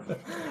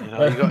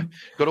one.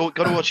 You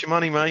got to watch your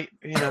money, mate.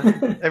 You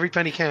know, every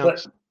penny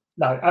counts. But,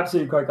 no,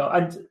 absolutely great goal.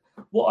 And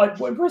what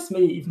impressed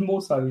me even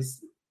more so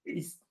is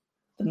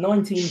the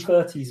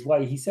 1930s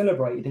way he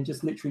celebrated and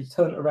just literally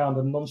turned around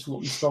and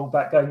nonchalantly strolled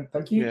back, going,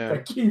 "Thank you,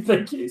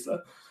 thank you."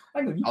 So,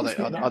 hang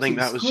on, I think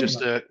that was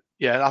just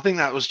I think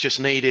that was just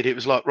needed. It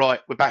was like, right,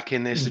 we're back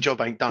in this. The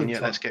job ain't done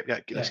yet. Let's get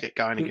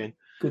going again.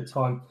 Good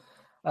time.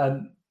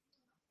 And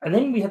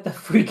then we had the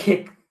free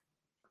kick.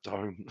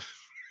 Don't.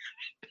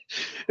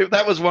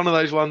 That was one of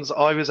those ones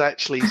I was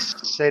actually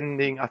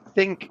sending. I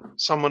think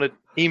someone had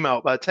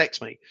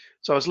text me.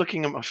 So I was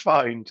looking at my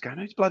phone, going,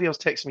 "Who's bloody else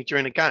texting me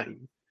during a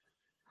game?"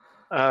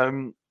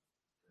 And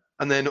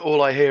then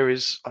all I hear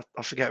is,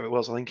 I forget who it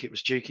was. I think it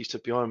was Dukey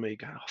stood behind me,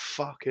 going, "Oh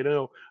fucking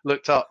hell!"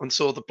 Looked up and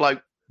saw the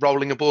bloke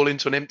rolling a ball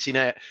into an empty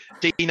net.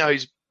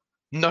 Dino's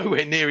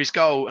nowhere near his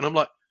goal, and I'm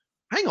like,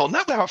 hang on,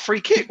 that was our free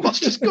kick. What's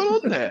just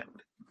gone on there?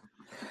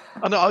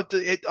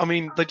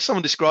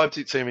 Someone described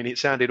it to me and it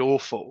sounded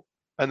awful.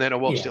 And then I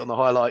watched it on the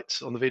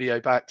highlights on the video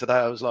back today.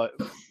 I was like,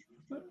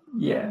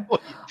 yeah.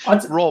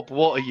 Rob,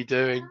 what are you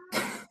doing?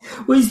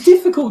 Well, it's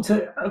difficult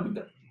to,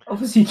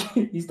 obviously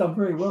he's done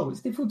very well.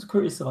 It's difficult to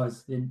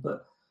criticise him,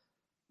 but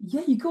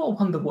yeah, you got to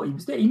wonder what he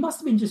was doing. He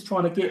must have been just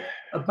trying to make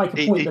a point.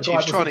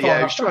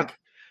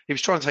 He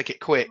was trying to take it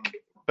quick.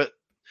 But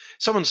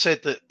someone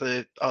said that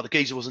the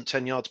geezer wasn't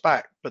 10 yards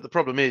back. But the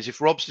problem is,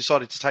 if Rob's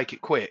decided to take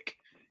it quick,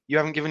 you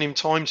haven't given him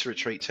time to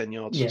retreat 10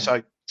 yards. Yeah.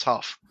 So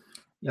tough.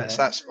 Yeah.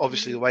 That's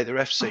obviously the way the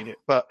ref's seen it.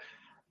 But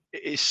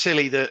it's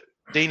silly that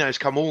Dino's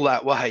come all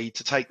that way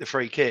to take the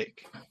free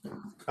kick.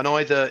 And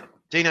either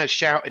Dino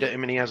shouted at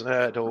him and he hasn't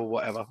heard or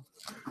whatever.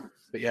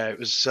 But yeah, it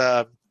was...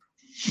 it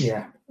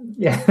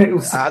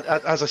was...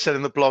 as I said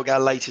in the blog, our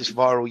latest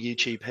viral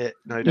YouTube hit,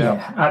 no doubt.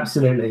 Yeah,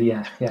 absolutely,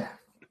 yeah.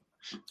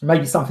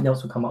 Maybe something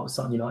else will come up with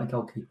Sutton United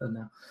goalkeeper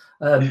now.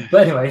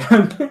 But anyway,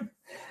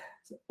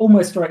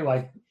 almost straight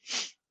away,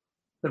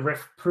 the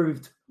ref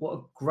proved what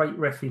a great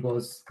ref he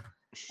was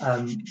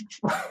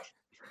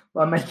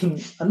by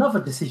making another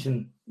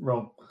decision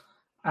wrong.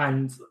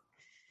 And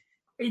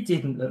it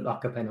didn't look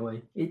like a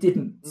penalty. It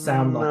didn't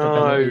sound like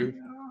a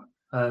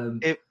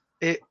penalty.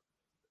 It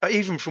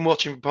even from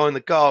watching behind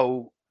the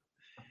goal,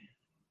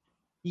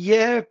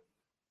 yeah,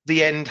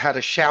 the end had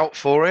a shout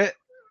for it,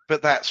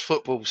 but that's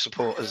football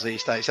supporters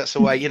these days. That's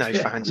the way,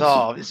 fans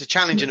are. It's a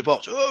challenge in the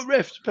box. Oh,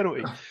 ref, it's a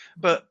penalty.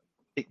 But,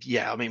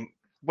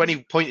 when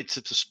he pointed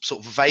to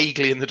sort of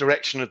vaguely in the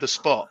direction of the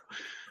spot,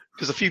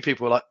 because a few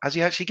people were like, has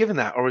he actually given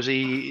that? Or is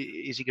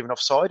he given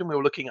offside? And we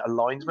were looking at a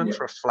linesman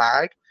for a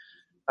flag.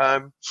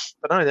 But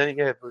no,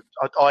 then,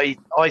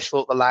 I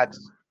thought the lad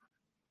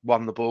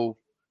won the ball.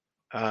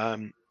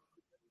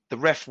 The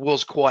ref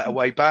was quite a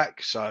way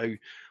back, so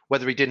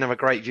whether he didn't have a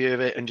great view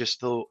of it and just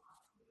thought,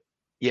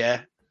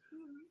 I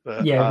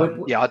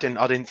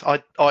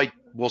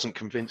wasn't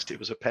convinced it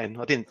was a pen.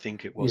 I didn't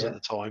think it was at the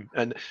time.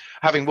 And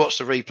having watched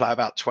the replay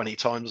about 20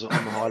 times on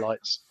the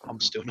highlights,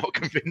 I'm still not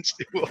convinced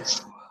it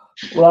was.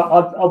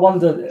 Well, I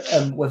wonder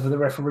whether the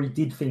referee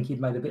did think he'd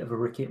made a bit of a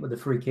ricket with the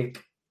free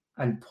kick,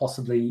 and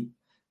possibly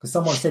because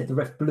someone said the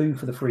ref blew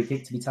for the free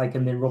kick to be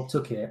taken, then Rob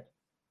took it.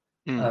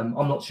 I'm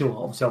not sure.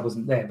 Obviously, I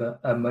wasn't there,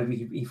 but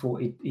maybe he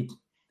thought he'd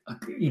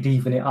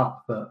even it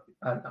up. But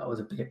that was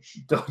a bit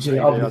dodgy.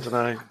 I don't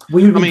know.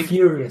 We would have been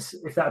furious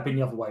if that had been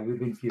the other way. We'd have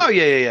been furious. Oh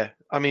yeah.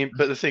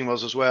 But the thing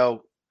was as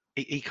well,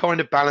 he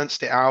kind of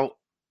balanced it out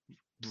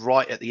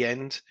right at the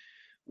end,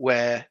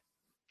 where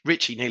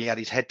Richie nearly had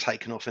his head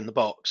taken off in the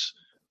box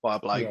by a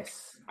bloke.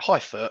 Yes. High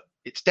foot.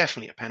 It's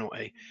definitely a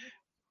penalty,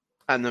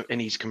 and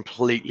he's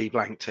completely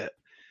blanked it.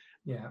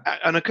 Yeah.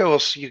 And of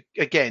course, you're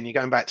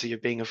going back to you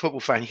being a football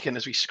fan, you can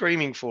just be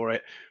screaming for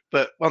it.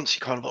 But once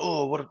you kind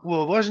of,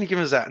 why hasn't he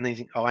given us that? And then you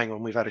think, oh, hang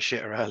on, we've had a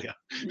shitter earlier.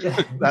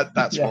 Yeah.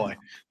 That's why.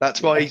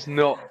 That's why he's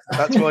not.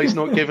 That's why he's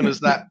not given us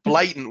that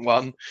blatant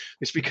one.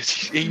 It's because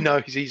he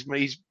knows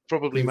he's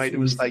probably made a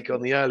mistake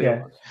on the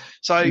earlier one.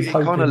 So it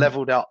kind of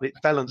leveled up. It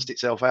balanced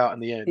itself out in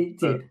the end. It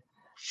did.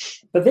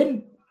 But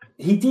then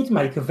he did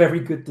make a very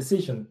good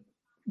decision,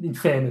 in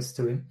fairness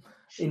to him,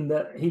 in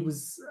that he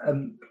was.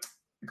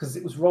 Because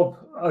it was Rob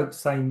Oakes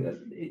saying that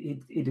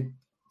it had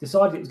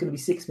decided it was going to be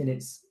 6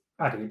 minutes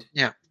added.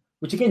 Yeah.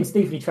 Which, again,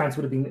 Stevenage fans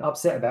would have been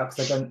upset about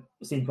because they don't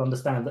seem to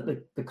understand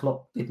that the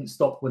clock didn't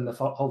stop when the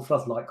whole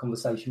floodlight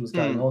conversation was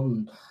going on.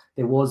 And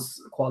there was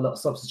quite a lot of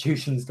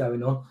substitutions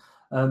going on.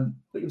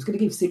 But it was going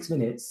to give 6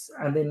 minutes.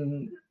 And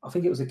then I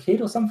think it was a kid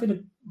or something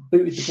that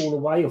booted the ball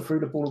away or threw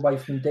the ball away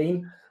from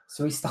Dean.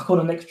 So he stuck on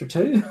an extra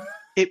 2.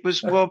 It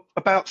was,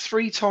 about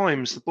 3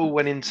 times the ball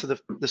went into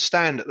the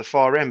stand at the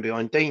far end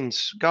behind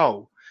Dean's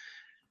goal.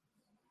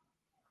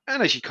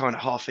 And as you kind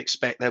of half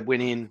expect, they're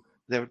winning.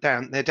 They're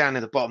down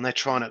in the bottom. They're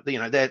trying to,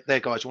 their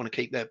guys want to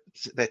keep their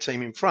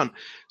team in front.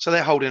 So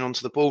they're holding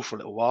onto the ball for a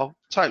little while.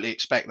 Totally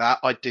expect that.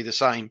 I'd do the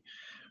same.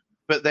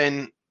 But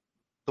then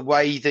the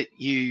way that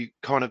you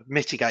kind of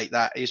mitigate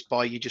that is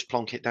by you just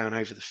plonk it down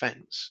over the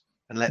fence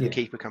and let the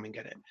keeper come and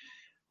get it.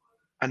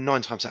 And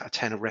 9 times out of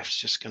 10, a ref's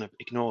just going to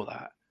ignore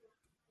that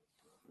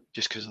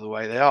just because of the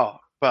way they are.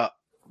 But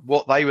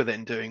what they were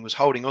then doing was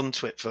holding on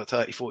to it for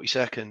 30, 40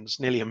 seconds,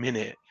 nearly a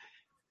minute.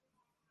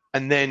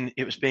 And then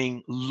it was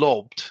being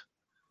lobbed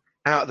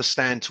out of the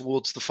stand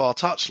towards the far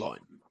touchline.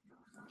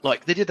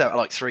 Like, they did that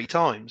like 3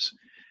 times.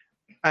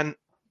 And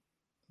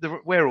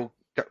we're all,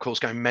 of course,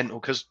 going mental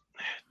because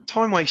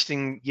time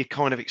wasting, you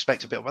kind of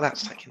expect a bit, well,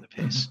 that's taking the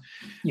piss.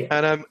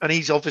 Yeah. And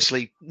he's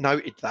obviously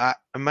noted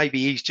that. And maybe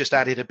he's just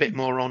added a bit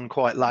more on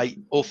quite late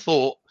or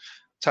thought,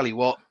 tell you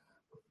what,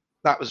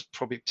 that was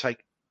probably they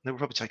were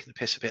probably taking the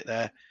piss a bit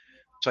there.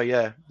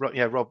 So,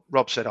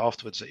 Rob said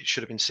afterwards that it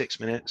should have been 6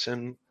 minutes.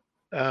 And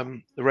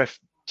the ref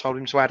told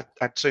him to add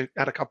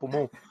a couple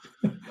more.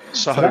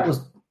 So that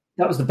was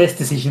the best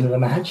decision of the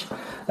match.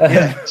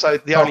 So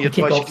the only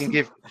advice you can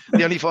give,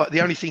 the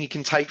only thing you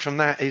can take from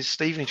that is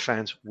Stevenage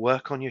fans,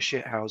 work on your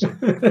shithousing.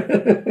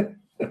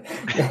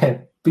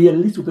 Be a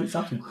little bit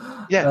subtle.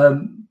 Yeah.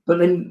 But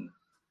then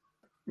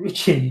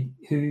Richie,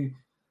 who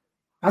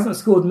hasn't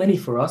scored many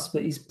for us,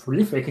 but he's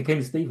prolific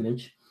against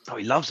Stevenage. Oh,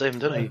 he loves him,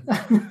 doesn't he?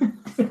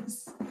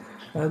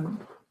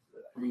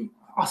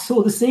 I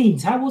saw the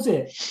scenes. How was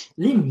it?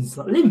 Limbs.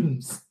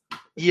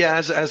 Yeah,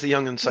 as the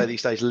young uns say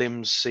these days,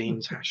 limbs,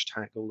 scenes,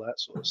 hashtag, all that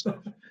sort of stuff.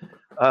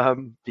 But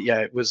yeah,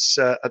 it was.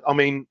 The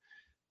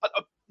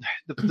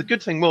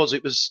good thing was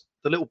it was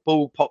the little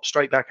ball popped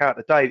straight back out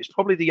to Dave. It's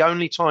probably the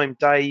only time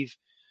Dave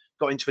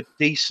got into a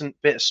decent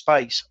bit of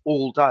space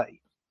all day,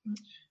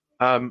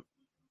 and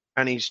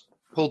he's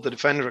pulled the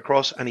defender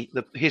across, and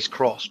his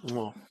cross,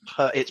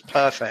 it's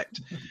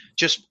perfect.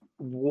 Just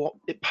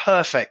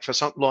perfect for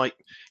something like,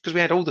 because we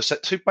had all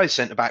both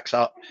centre backs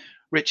up.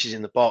 Rich is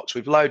in the box.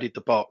 We've loaded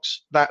the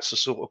box. That's the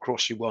sort of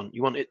cross you want.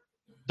 You want it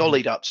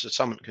dollied up so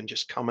someone can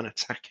just come and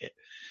attack it,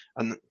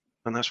 and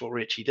that's what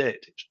Richie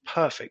did. It's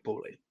perfect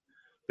balling.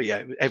 But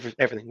yeah,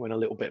 everything went a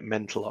little bit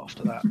mental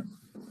after that.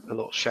 A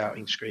lot of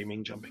shouting,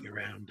 screaming, jumping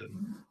around,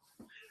 and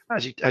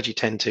as you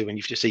tend to when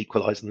you've just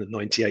equalised in the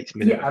 98th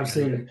minute. Yeah,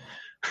 absolutely.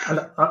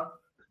 And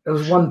there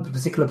was one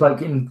particular bloke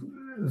getting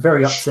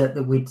very upset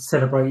that we'd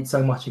celebrated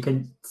so much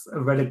against a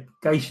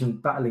relegation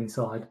battling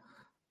side,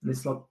 and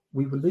it's like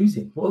we were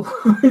losing. What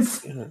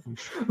was?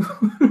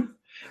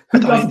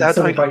 I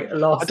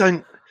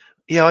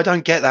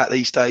don't get that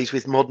these days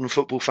with modern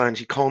football fans.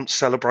 You can't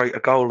celebrate a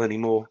goal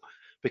anymore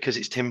because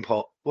it's Tin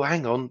Pot. Well,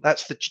 hang on,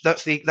 that's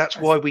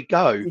why we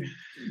go.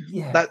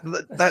 Yeah,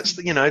 that's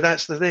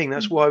the thing.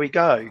 That's why we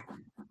go.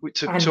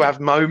 To have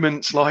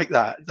moments like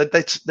that.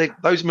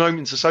 Those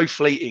moments are so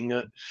fleeting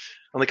and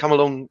they come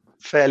along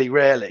fairly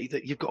rarely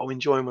that you've got to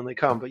enjoy them when they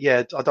come. But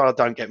yeah, I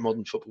don't get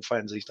modern football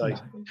fans these days.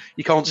 No.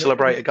 You can't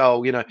celebrate a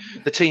goal.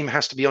 The team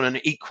has to be on an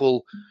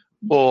equal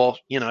or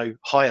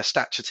higher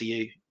stature to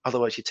you.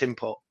 Otherwise, you're Tin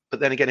Pot. But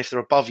then again, if they're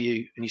above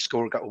you and you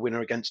score a winner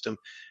against them,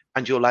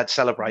 and your lad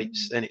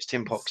celebrates, then it's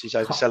Tin Pot because he's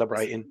over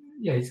celebrating.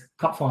 Yeah, it's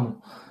cup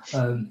final.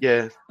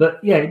 Yeah, but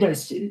yeah,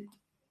 it's.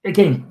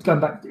 Again,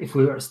 going back, if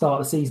we were at the start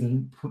of the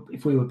season,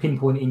 if we were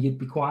pinpointing, you'd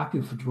be quite happy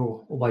with a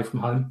draw away from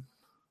home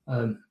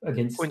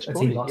against a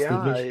team like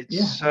Stevenage.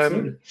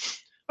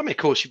 Of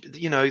course,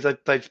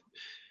 they've.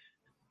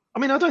 I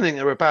don't think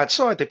they were a bad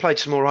side. They played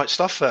some all right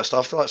stuff first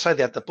half. Like I say,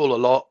 they had the ball a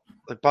lot.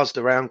 They buzzed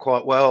around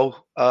quite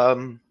well.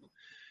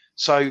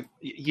 So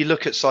you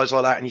look at sides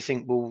like that and you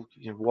think, well,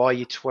 why are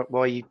you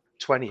 20th,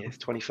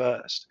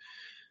 21st?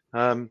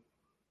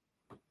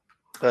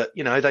 But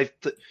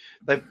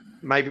they've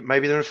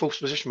maybe they're in a false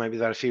position. Maybe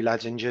they had a few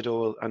lads injured,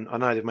 and I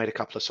know they've made a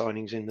couple of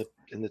signings in the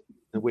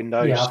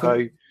window. Yeah,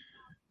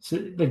 so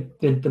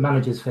the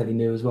manager's fairly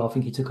new as well. I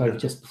think he took over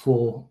just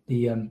before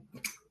the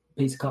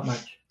Pizza Cup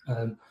match.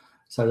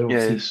 So there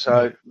was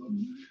a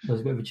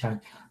bit of a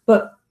change.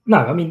 But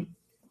no,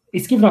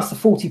 it's given us the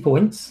 40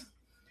 points,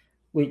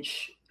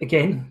 which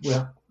again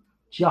we're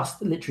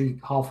just literally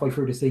halfway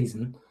through the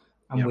season,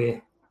 and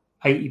we're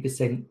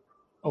 80%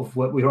 of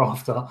what we were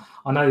after.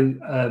 I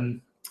know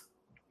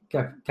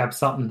Gab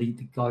Sutton, the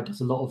guy who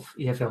does a lot of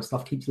EFL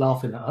stuff, keeps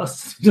laughing at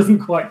us. He doesn't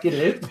quite get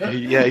it.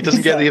 Yeah, he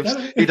doesn't get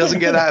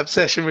that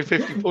obsession with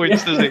 50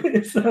 points, does he?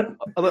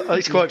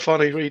 It's quite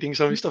funny reading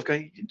some of his stuff.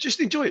 Going, just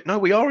enjoy it. No,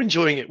 we are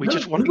enjoying it. We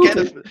just want to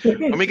get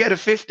when we get a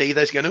 50,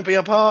 there's going to be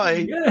a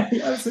party. Yeah,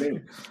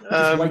 absolutely.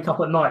 Just wake up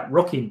at night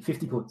rocking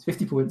 50 points.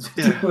 50 points.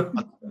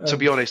 To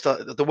be honest,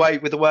 the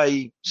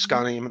way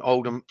Scunny and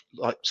Oldham,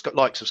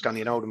 likes of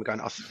Scunny and Oldham are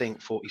going, I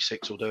think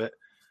 46 will do it.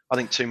 I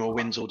think 2 more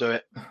wins will do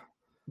it.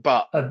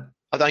 But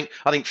I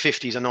think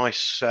 50 is a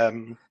nice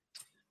round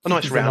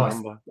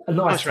number. A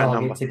nice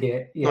target to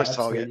get. Yeah, nice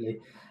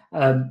absolutely.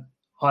 Target.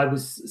 I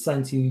was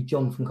saying to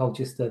John from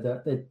Colchester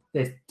that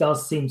there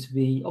does seem to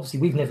be, obviously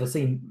we've never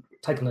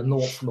taken a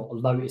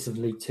notice of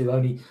League Two,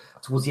 only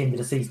towards the end of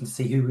the season to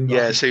see who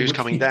who's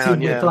coming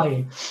down. We're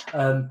playing.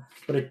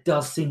 But it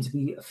does seem to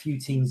be a few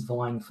teams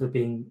vying for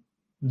being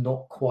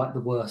not quite the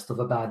worst of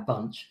a bad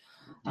bunch.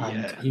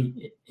 And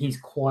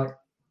he's quite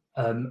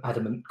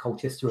adamant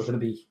Colchester are going to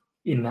be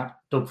in that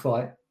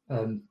dogfight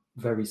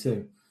very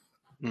soon.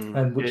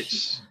 And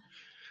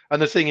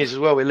the thing is as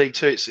well with League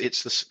Two, it's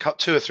the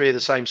 2 or 3 of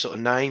the same sort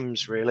of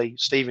names really.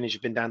 Stevenage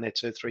have been down there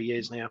 2 or 3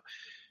 years now.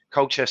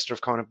 Colchester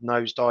have kind of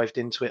nosedived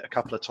into it a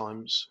couple of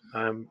times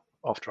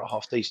after a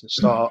half decent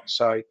start.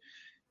 So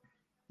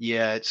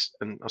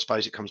and I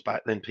suppose it comes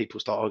back then people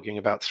start arguing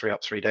about 3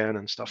 up, 3 down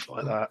and stuff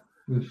like that.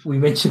 We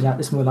mentioned that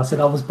this morning. I said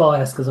I was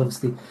biased because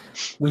obviously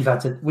we've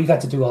had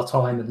to do our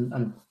time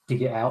and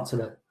dig it out to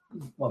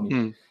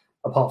the.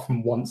 Apart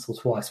from once or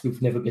twice,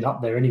 we've never been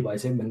up there anyway,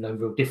 so it made no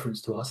real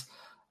difference to us.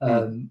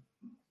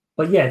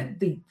 But yeah,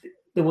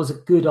 there was a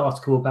good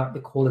article about the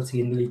quality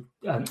in the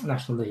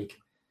National League,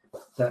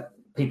 that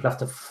people have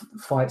to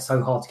fight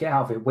so hard to get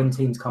out of it. When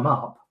teams come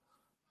up,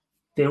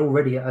 they're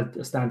already at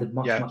a standard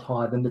much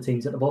higher than the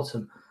teams at the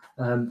bottom.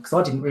 Because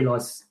I didn't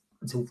realise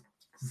until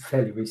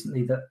fairly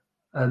recently that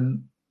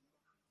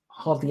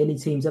hardly any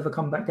teams ever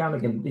come back down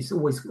again. It's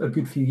always a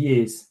good few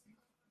years.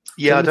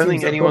 Yeah, I don't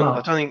think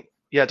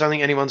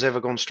anyone's ever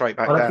gone straight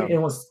back down. I don't think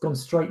anyone's gone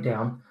straight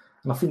down.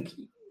 And I think...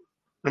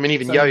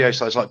 even yo-yo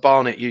sides like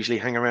Barnet usually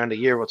hang around a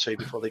year or 2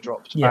 before they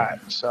drop back.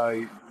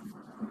 So...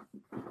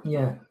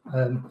 Yeah.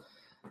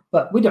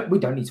 But we don't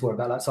need to worry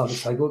about that side of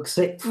the table,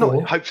 except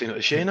for... hopefully not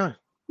this year, no.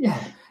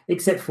 Yeah,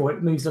 except for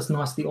it moves us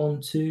nicely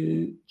on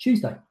to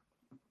Tuesday.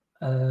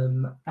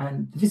 And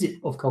the visit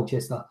of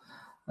Colchester,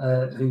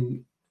 who,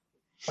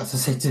 as I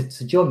said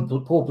to John,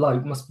 the poor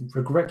bloke must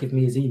regret giving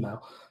me his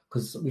email,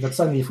 because we've had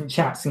so many different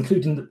chats,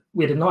 including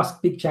we had a nice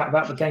big chat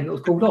about the game that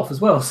was called off as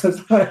well. So,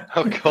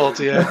 oh God,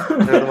 yeah,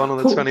 the one on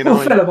the 29.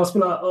 Poor fella must be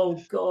like,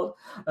 oh God.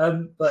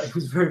 But it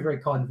was very, very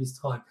kind of his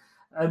time.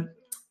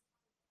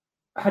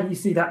 How do you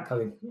see that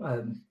going?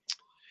 I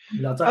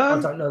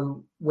don't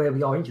know where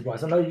we are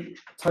injury-wise. I know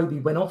Toby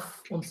went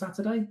off on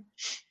Saturday.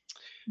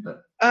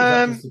 But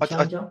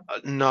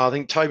no, I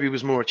think Toby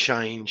was more a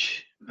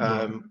change.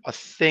 I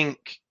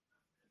think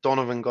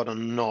Donovan got a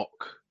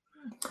knock.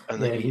 And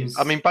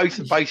both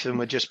of them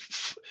were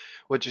just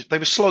they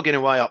were slogging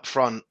away up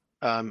front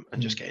and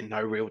just getting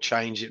no real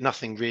change.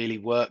 Nothing really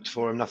worked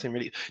for him. Nothing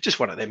really, just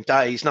one of them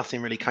days.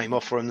 Nothing really came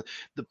off for him.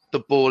 The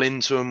ball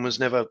into him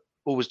was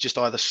always just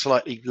either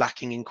slightly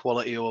lacking in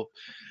quality or,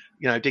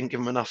 didn't give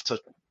him enough to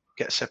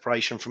get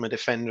separation from a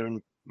defender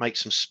and make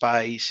some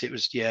space. It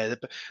was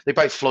they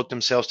both flogged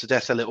themselves to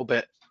death a little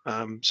bit.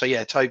 Toby,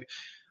 I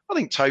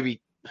think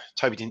Toby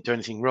didn't do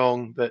anything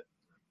wrong,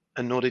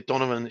 and nor did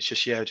Donovan. It's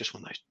just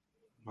one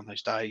of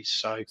those days.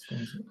 So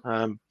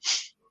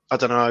I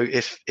don't know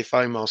if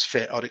Omar's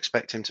fit. I'd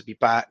expect him to be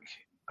back,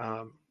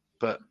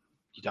 but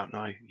you don't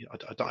know.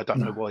 I don't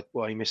know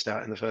why he missed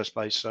out in the first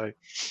place. So,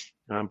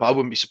 but I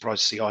wouldn't be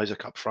surprised to see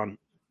Isaac up front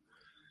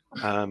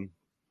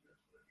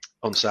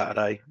on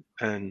Saturday,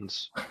 and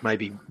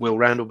maybe Will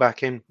Randall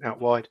back in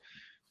out wide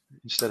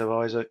instead of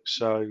Isaac.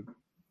 So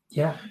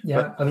yeah.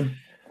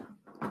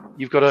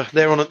 You've got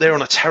they're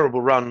on a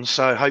terrible run.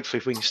 So hopefully,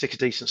 if we can stick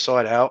a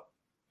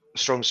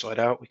strong side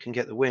out, we can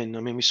get the win. I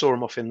mean, we saw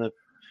them off in the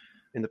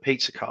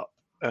Pizza Cup,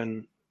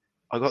 and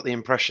I got the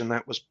impression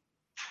that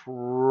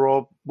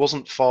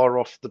wasn't far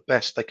off the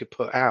best they could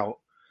put out.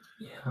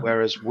 Yeah.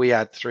 Whereas we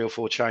had 3 or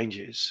 4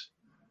 changes.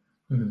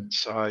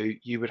 So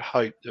you would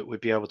hope that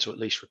we'd be able to at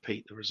least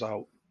repeat the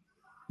result.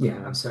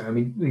 Yeah, absolutely. I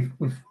mean,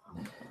 we've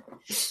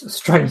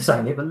strange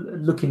saying it, but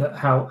looking at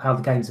how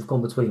the games have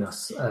gone between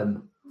us,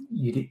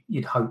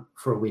 you'd hope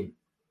for a win.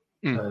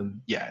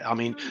 I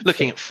mean,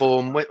 looking at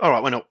form, we're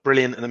not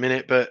brilliant at the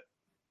minute, but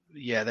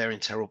they're on a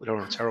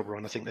terrible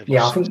run. I think they've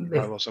lost 6 in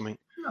a row or something.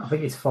 I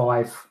think it's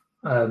 5,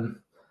 and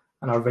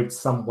I read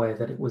somewhere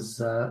that it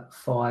was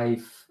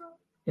 5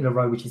 in a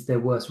row, which is their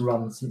worst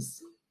run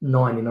since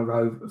 9 in a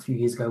row a few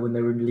years ago when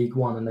they were in League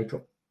One, and they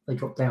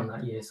dropped down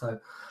that year. So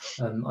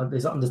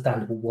there's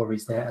understandable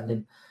worries there. And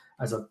then,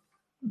 as I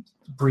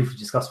briefly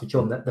discussed with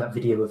John, that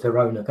video of their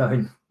owner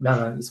going,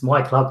 no, it's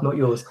my club, not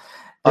yours.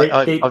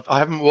 I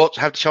haven't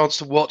had a chance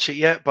to watch it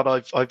yet,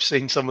 but I've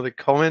seen some of the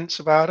comments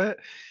about it.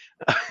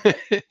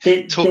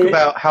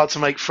 About how to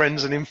make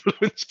friends and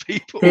influence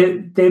people.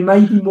 There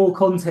may be more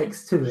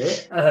context to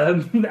it,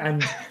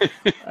 and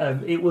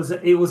it was a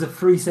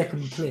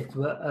 3-second clip,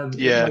 but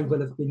it may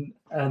well have been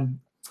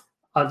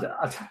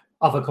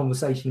other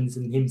conversations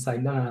and him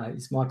saying, no,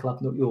 it's my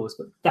club, not yours.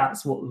 But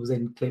that's what was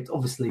in clipped.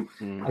 Obviously,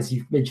 as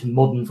you've mentioned,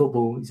 modern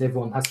football is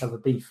everyone has to have a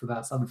beef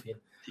about something,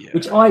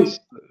 which I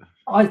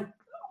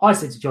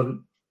said to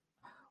John,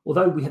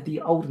 although we had the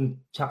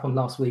Oldham chap on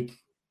last week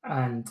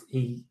and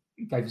he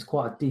gave us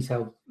quite a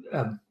detailed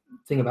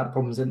thing about the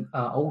problems in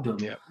Oldham.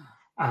 Yeah.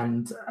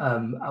 And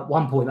at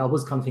one point I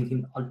was kind of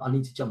thinking, I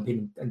need to jump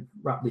in and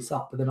wrap this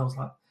up. But then I was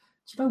like,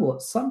 do you know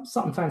what? Some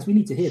Sutton fans, we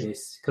need to hear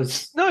this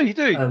because no, you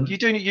do. You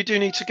do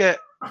need to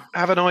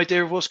have an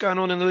idea of what's going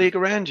on in the league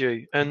around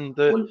you, and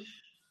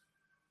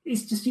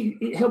it's just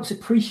it helps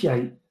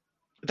appreciate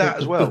that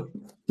as well.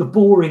 The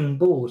boring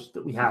board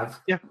that we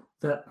have. Yeah,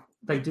 that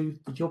they do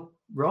the job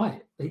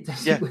right.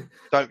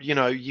 So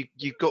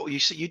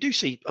you do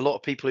see a lot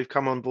of people who've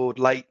come on board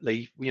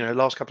lately.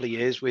 Last couple of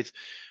years with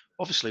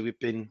obviously we've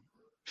been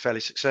fairly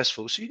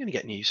successful, so you're going to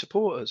get new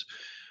supporters.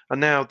 And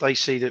now they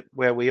see that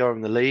where we are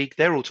in the league,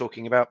 they're all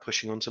talking about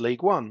pushing on to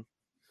League One,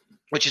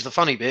 which is the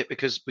funny bit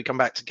because we come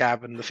back to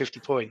Gab and the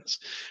 50 points.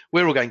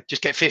 We're all going,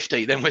 just get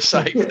 50, then we're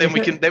safe. then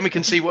we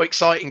can see what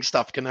exciting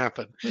stuff can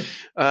happen.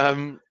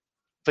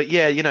 But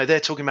yeah, they're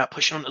talking about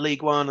pushing on to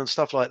League One and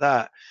stuff like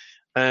that.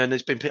 And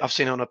I've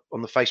seen on the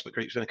Facebook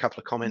group, there's been a couple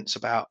of comments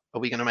about, are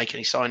we going to make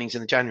any signings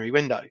in the January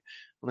window?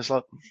 And it's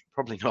like,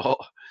 probably not.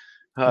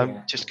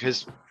 Just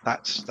because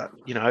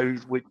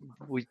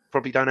we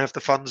probably don't have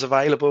the funds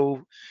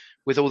available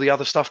with all the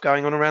other stuff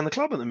going on around the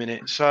club at the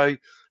minute. So,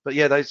 but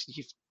yeah,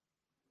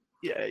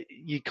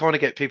 you kind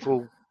of get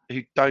people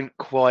who don't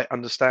quite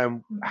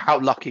understand how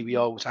lucky we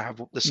are to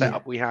have the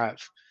setup we have,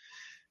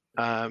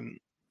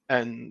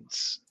 and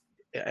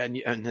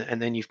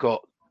then you've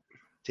got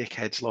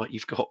dickheads like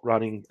you've got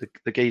running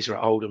the geezer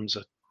at Oldham's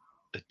a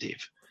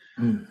div.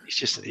 He's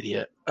just an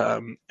idiot,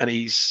 and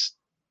he's.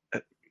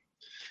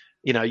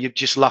 You're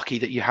just lucky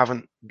that you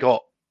haven't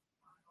got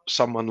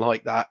someone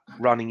like that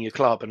running your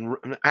club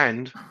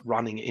and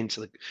running it into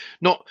the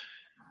not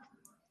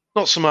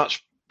so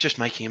much just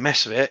making a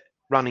mess of it,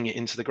 running it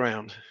into the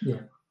ground. Yeah.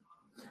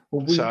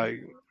 Well,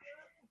 I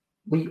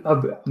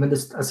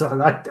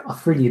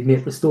freely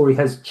admit the story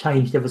has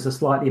changed ever so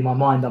slightly in my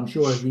mind. I'm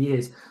sure over the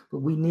years, but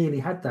we nearly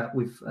had that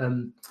with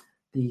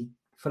the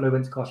fellow who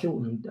went to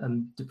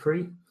Carshalton,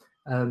 Dupree.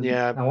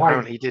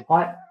 Apparently he did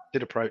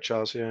approach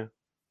us. Yeah.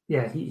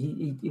 Yeah,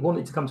 he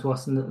wanted to come to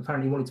us and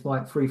apparently he wanted to buy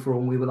it free for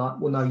all. And we were like,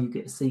 well, no, you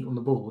get a seat on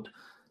the board.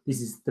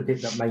 This is the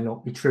bit that may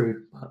not be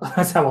true.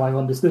 That's how I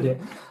understood it.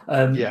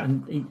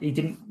 And he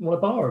didn't want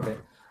a bar of it.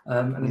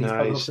 I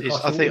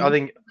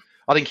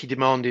think he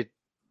demanded,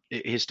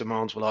 his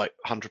demands were like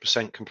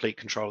 100% complete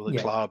control of the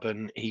club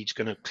and he's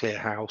going to clear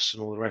house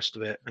and all the rest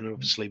of it. And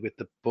obviously with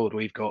the board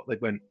we've got, they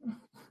went,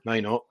 no,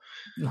 you're not.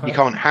 No. You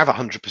can't have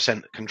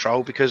 100%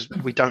 control because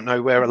we don't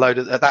know where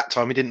at that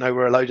time we didn't know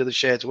where a load of the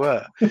shares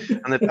were,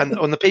 and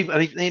on the people.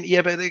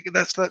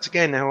 But that's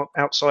again how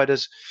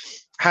outsiders,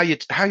 how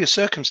your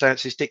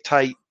circumstances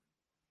dictate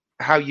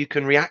how you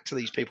can react to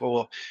these people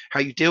or how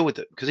you deal with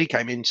it. Because he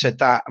came in and said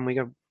that, and we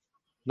go,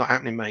 not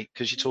happening, mate.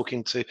 Because you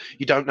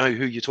don't know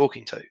who you're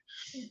talking to.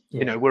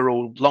 Yeah. We're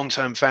all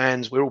long-term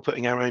fans. We're all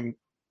putting our own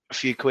a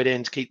few quid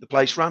in to keep the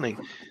place running.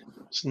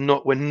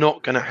 We're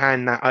not going to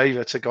hand that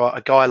over to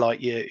a guy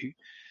like you,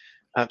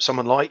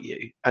 someone like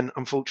you. And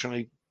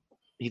unfortunately,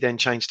 he then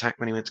changed tack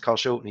when he went to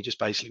Carshalton. He just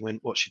basically went,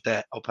 "What's your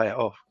debt? I'll pay it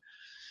off."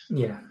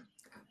 Yeah,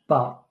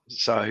 but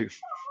so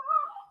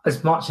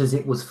as much as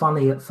it was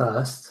funny at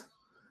first,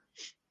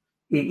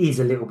 it is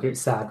a little bit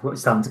sad what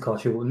it's done to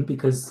Carshalton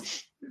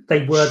because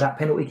they were that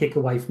penalty kick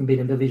away from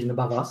being a division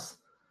above us,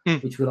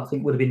 which I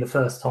think would have been the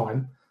first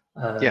time.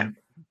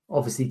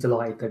 Obviously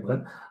delighted they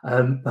weren't,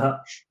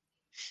 but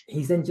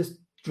he's then just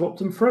dropped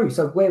them through.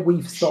 So where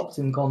we've stopped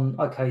and gone,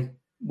 okay,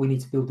 we need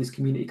to build this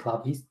community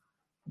club, he's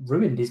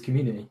ruined his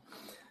community.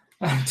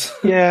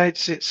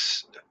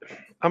 It's.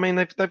 I mean,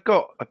 they've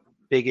got a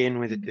big in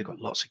with it. They've got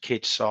lots of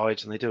kids'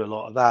 sides, and they do a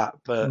lot of that.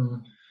 But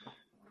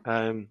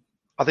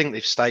I think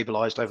they've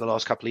stabilised over the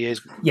last couple of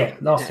years. Yeah,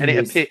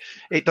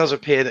 it does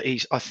appear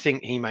that I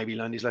think he maybe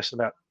learned his lesson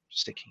about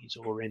sticking his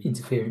oar in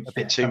interfering a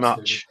bit too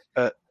much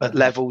at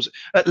levels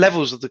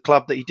of the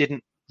club that he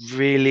didn't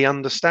really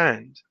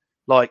understand.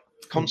 Like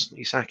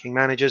constantly sacking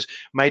managers,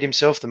 made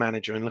himself the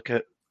manager, and look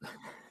at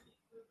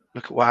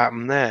what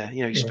happened there.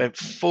 He spent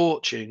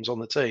fortunes on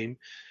the team,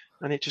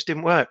 and it just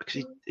didn't work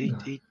because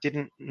he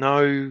didn't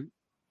know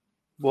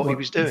what he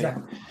was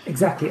doing.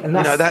 Exactly, and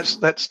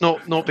that's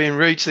not being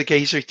rude to the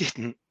geezer. He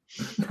didn't.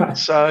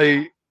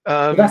 So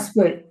that's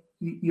where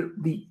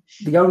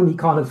the only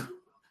kind of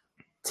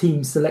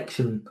team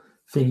selection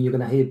thing you're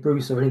going to hear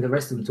Bruce or any of the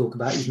rest of them talk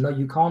about is no,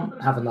 you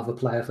can't have another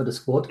player for the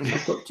squad because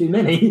you've got too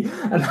many,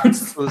 and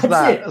that's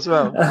it as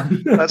well.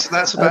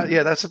 That's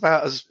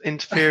about as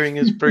interfering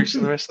as Bruce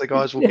and the rest of the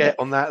guys will get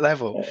on that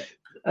level.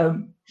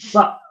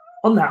 But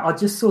on that, I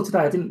just saw today,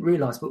 I didn't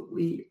realise, but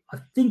I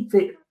think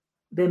that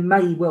they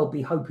may well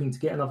be hoping to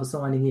get another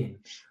signing in.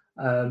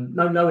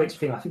 No extra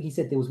thing. I think he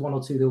said there was one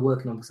or two they were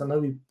working on, because I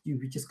know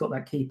you just got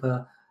that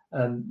keeper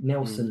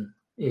Nelson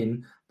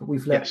in, but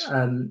we've let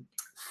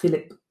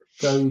Philip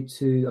go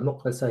to, I'm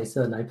not going to say his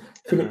surname,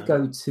 Philip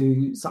go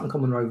to Sutton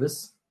Common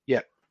Rovers.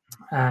 Yeah.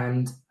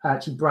 And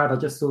actually, Brad, I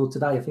just saw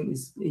today, I think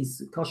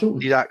he's Carl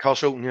Shorten. Yeah, Carl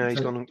Shorten, yeah, he's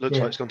gone. Looks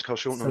like he's gone to Carl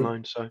Shorten on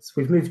loan. So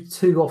we've moved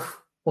 2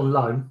 off on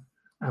loan,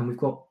 and we've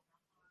got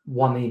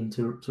 1 in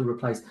to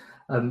replace.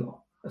 I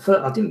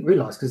didn't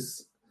realise,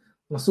 because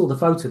when I saw the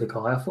photo of the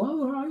guy, I thought,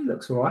 oh, all right, he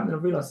looks all right. And then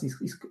I realised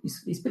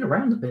he's been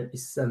around a bit.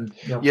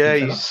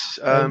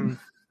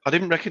 I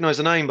didn't recognise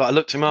the name, but I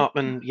looked him up,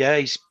 and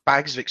he's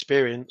bags of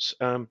experience.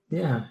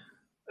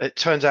 It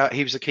turns out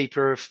he was the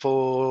keeper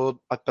for,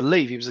 I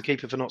believe he was the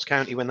keeper for Notts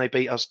County when they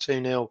beat us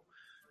 2-0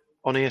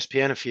 on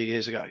ESPN a few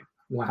years ago.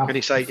 Wow. And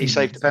he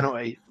saved the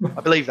penalty.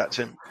 I believe that's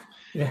him.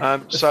 Yeah.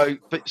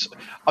 But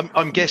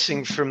I'm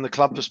guessing from the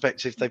club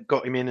perspective, they've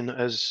got him in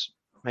as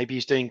maybe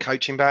he's doing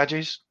coaching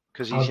badges,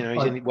 because he's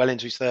well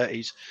into his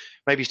 30s.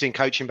 Maybe he's doing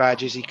coaching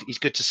badges. He's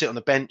good to sit on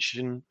the bench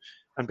and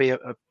be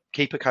a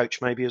keeper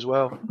coach maybe as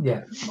well.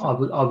 Yeah, I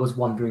was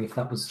wondering if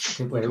that was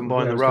where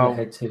combine the I was role. going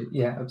to head to.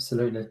 Yeah,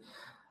 absolutely.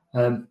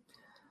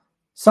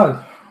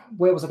 So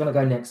where was I going to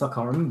go next? I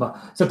can't remember.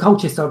 So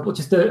Colchester,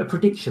 just a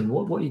prediction.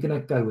 What are you going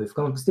to go with?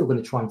 I'm still going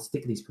to try and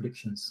stick to these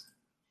predictions.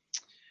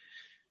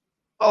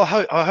 I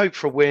hope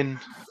for a win.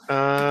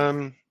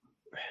 I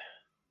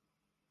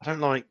don't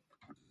like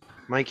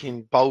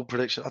making bold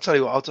predictions. I'll tell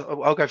you what,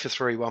 I'll go for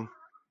 3-1.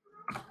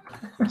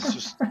 Let's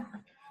just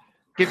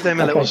give them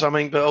a little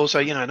something, but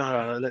also,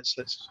 no, let's.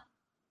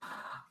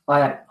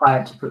 I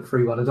actually put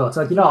 3-1 as well.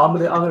 So I'm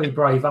gonna be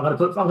brave. I'm gonna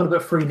put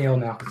 3-0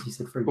 now, because you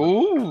said 3-1.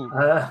 Ooh.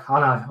 I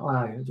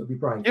know. You'll be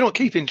brave. You're not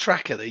keeping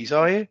track of these,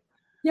 are you?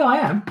 Yeah, I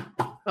am.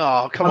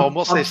 Oh, come on!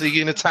 What's this? Are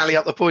you going to tally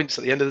up the points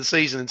at the end of the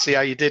season and see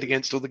how you did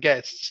against all the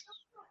guests?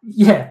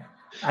 Yeah,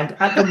 and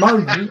at the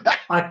moment,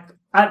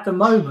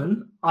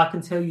 I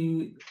can tell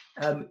you,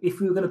 if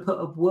we were going to put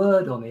a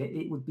word on it,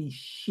 it would be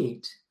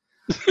shit.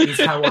 Is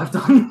how I've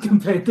done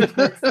compared to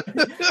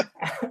the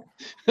rest.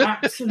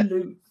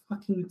 Absolute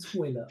fucking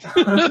toilet.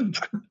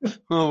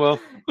 Oh well.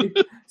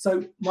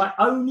 So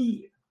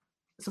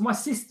my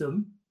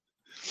system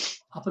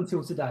up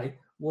until today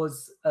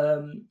was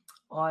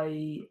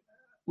I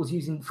was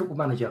using Football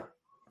Manager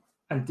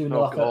and doing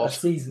a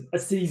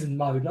season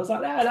mode, and I was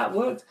like, that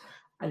worked.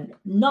 And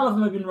none of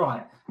them have been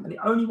right. And the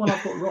only one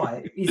I've got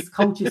right is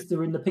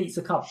Colchester in the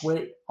Pizza Cup,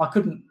 where I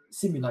couldn't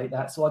simulate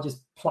that, so I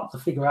just plucked the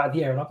figure out of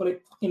the air and I got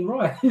it fucking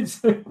right.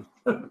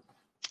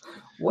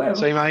 Whatever.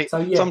 See, mate. So,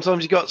 yeah.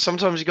 Sometimes you got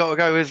to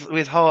go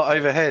with heart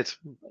overhead.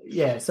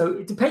 Yeah. So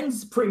it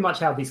depends pretty much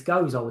how this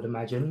goes, I would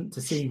imagine, to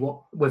see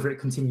whether it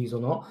continues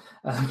or not.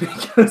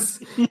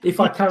 Because if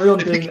I carry on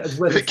doing it as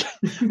well,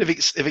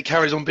 if it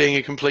carries on being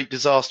a complete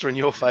disaster in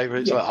your favour,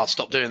 it's like, I'll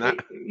stop doing that.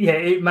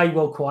 It may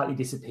well quietly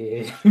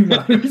disappear. Who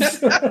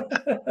knows?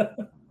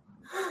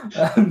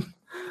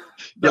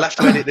 You'll have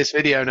to edit this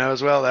video now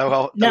as well.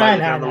 They'll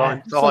down the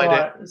line to hide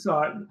it. It's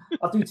all right.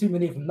 I do too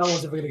many of them. No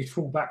one's ever going to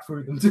trawl back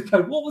through them to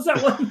go, what was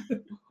that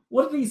one?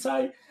 What did he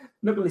say? I'm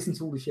not going to listen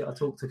to all the shit I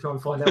talk to try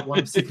and find out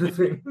one particular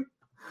thing.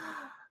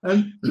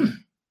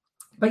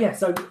 But yeah,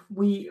 so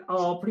we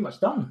are pretty much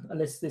done,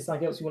 unless there's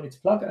something else you wanted to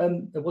plug.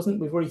 There wasn't.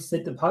 We've already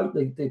said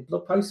the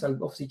blog post, so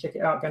obviously check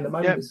it out.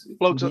 Gandamanium. Yeah,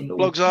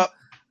 blogs up.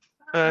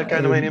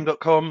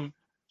 Gandamanium.com.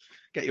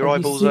 Get your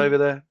eyeballs over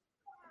there.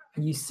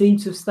 And you seem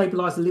to have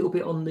stabilised a little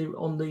bit on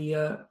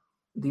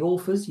the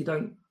authors.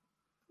 You're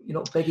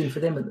not begging for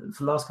them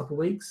for the last couple of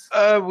weeks.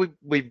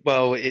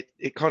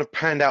 It kind of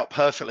panned out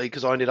perfectly,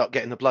 because I ended up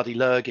getting the bloody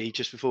lurgy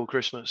just before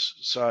Christmas,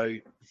 so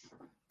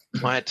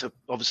I had to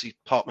obviously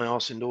park my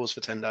arse indoors for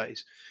 10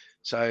 days.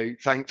 So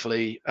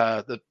thankfully,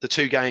 the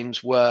 2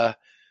 games were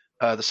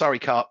the Surrey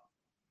Cup.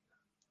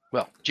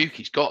 Well,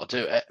 Dukey's got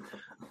to do it.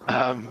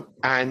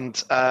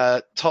 And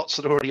Tots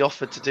had already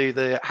offered to do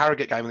the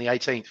Harrogate game on the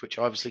 18th, which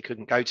I obviously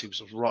couldn't go to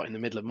because I was right in the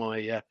middle of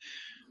my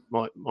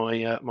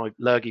my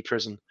lurgy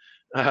prison.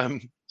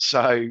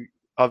 So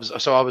I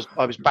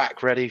was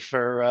back ready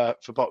for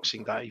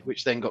Boxing Day,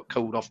 which then got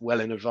called off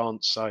well in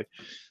advance. So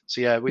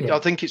yeah, I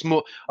think it's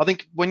more. I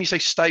think when you say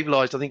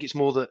stabilised, I think it's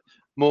more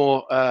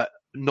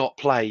not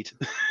played.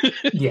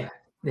 Yeah.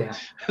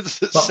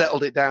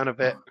 Settled it down a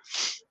bit.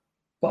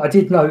 But I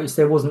did notice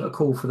there wasn't a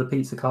call for the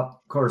Pizza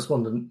Cup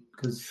correspondent,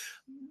 because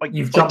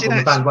you've jumped on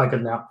the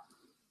bandwagon now.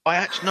 I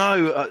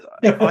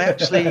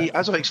actually,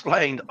 as I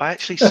explained, I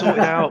actually sorted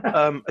out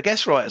a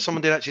guest writer.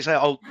 Someone did actually say,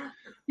 "Oh,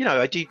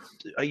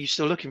 are you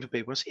still looking for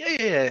people?" I said,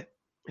 "Yeah."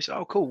 He said,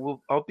 "Oh, cool.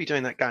 Well, I'll be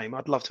doing that game.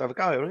 I'd love to have a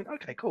go." I went,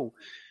 "Okay, cool.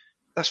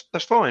 That's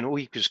fine. All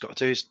you've just got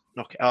to do is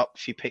knock it up, a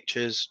few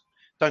pictures.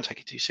 Don't take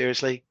it too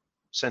seriously.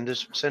 Send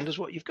us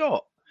what you've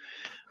got."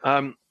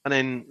 And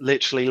then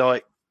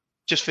literally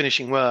just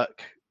finishing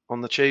work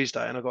on the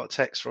Tuesday, and I got a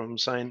text from him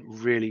saying,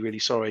 "Really, really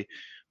sorry,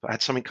 but I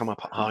had something come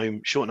up at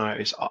home, short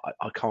notice.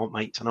 I can't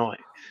make tonight."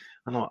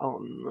 I'm like, oh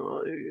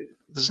no,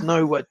 there's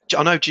no way.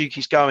 I know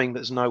Dukey's going, but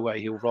there's no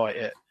way he'll write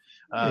it.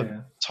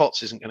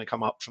 Tots isn't going to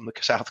come up from the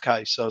South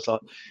Coast. So I was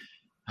like,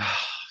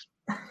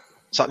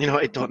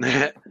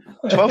 SuttonUnited.net,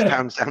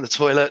 £12 down the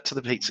toilet to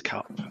the Pizza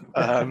Cup.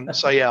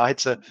 So yeah, I had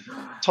to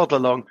toddle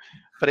along.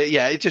 But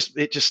it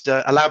just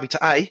allowed me to,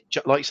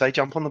 like you say,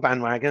 jump on the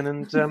bandwagon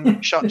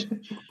and shut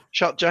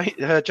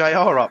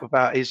JR up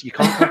about you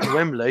can't come to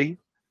Wembley.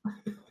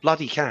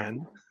 Bloody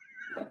can.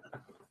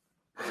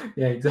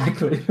 Yeah,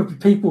 exactly.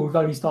 People who've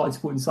only started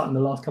supporting Sutton the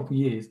last couple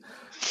of years,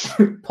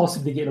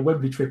 possibly getting a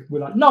Wembley trip, we're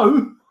like,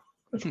 no.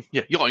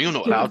 Yeah, you're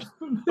not allowed.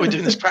 We're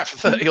doing this crap for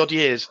 30 odd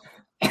years.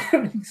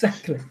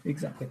 Exactly.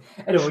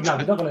 Anyway, no,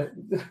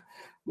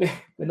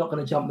 we're not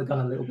going to jump the gun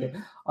a little bit.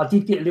 I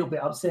did get a little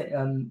bit upset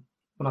when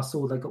I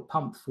saw they got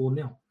pumped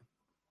 4-0.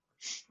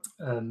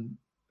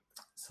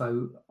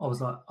 So I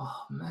was like,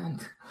 oh man,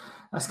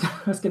 that's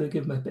going to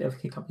give them a bit of a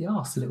kick up the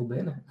arse a little bit,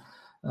 isn't it?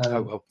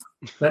 Well.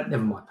 But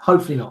never mind.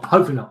 Hopefully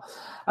not.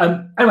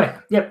 Anyway,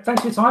 yeah,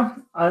 thanks for your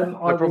time. No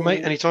problem,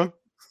 mate. Anytime.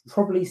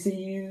 Probably see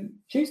you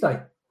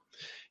Tuesday.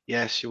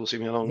 Yes, you will see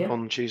me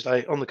on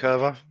Tuesday on the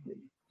Curver.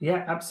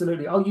 Yeah,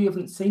 absolutely. Oh, you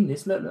haven't seen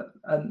this? Look.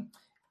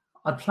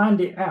 I planned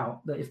it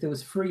out that if there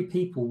was 3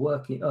 people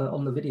working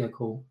on the video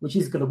call, which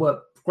is going to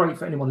work great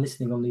for anyone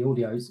listening on the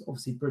audios,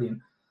 obviously brilliant.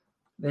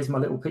 There's my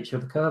little picture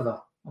of the Curver,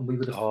 and we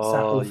would have sat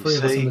all 3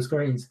 of us on the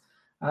screens.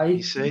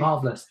 Hey,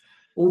 marvellous.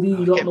 All the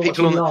lot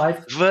people on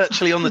live,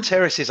 virtually on the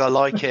terraces. I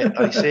like it.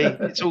 I see.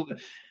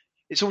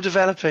 It's all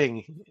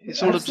developing.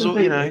 It's all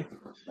absorbing.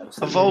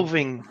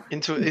 Evolving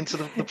into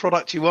the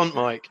product you want,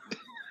 Mike.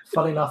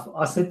 Funny enough,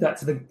 I said that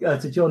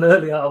to John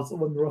earlier.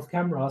 When we were off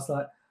camera, I was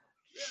like,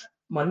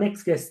 my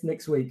next guest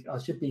next week, I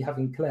should be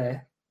having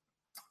Claire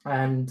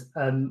and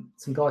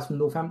some guys from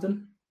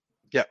Northampton.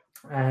 Yeah.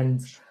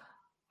 And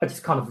I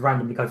just kind of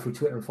randomly go through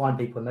Twitter and find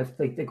people, and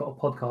they've got a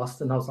podcast,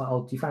 and I was like,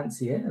 "Oh, do you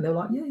fancy it?" And they're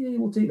like, "Yeah,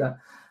 we'll do that."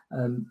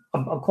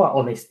 I'm quite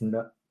honest in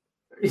that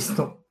it's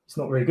not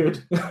very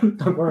good.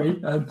 Don't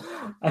worry.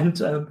 And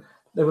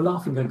they were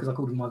laughing because I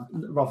called him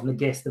rather than a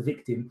guest, a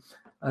victim.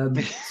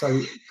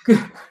 So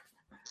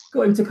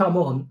got him to come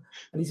on,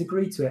 and he's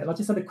agreed to it. And I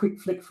just had a quick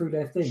flick through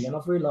their thing, and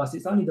I've realised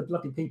it's only the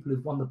bloody people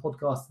who've won the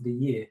podcast of the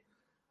year.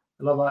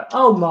 And I'm like,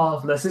 oh,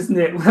 marvellous, isn't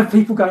it? We have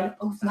people going,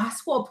 oh,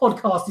 that's what a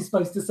podcast is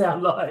supposed to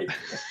sound like.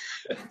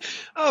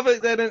 Oh,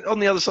 but then on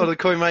the other side of the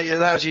coin, mate, it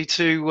allows you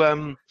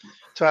to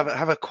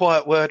have a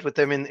quiet word with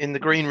them in the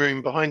green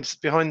room behind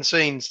the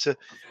scenes to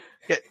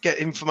get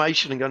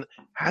information and go,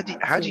 how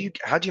do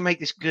you make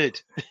this good?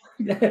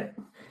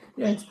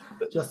 Yeah,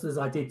 just as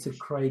I did to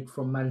Craig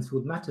from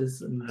Mansfield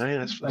Matters, and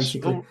that's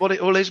what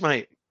it all is,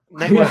 mate.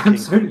 Networking. Yeah,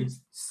 absolutely.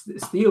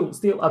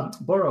 Steal,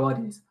 borrow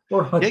ideas.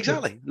 Yeah,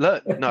 exactly.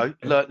 Learn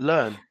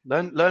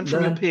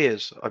from your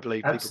peers. I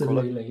believe.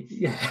 Absolutely.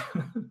 Yeah.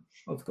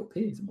 I've got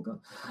peers. Oh my god.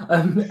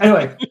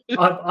 Anyway,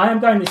 I am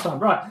going this time.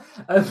 Right.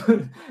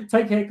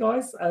 Take care,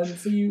 guys.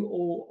 See you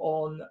all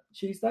on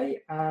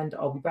Tuesday, and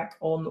I'll be back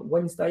on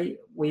Wednesday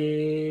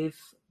with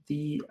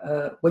the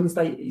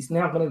Wednesday is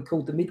now going to be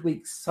called the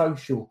Midweek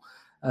Social.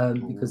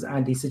 Because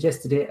Andy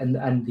suggested it, and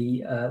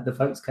the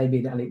votes came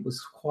in, and it was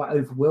quite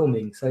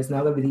overwhelming. So it's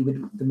now going to be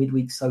the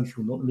Midweek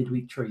Social, not the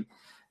Midweek Treat.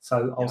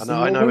 So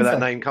I know where that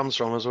name comes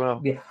from as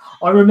well. Yeah,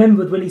 I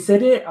remembered when he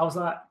said it. I was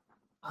like,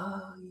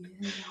 oh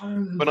yeah, I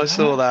remember. When I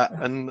saw that,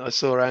 and I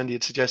saw Andy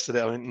had suggested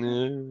it, I went,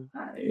 no.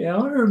 Yeah,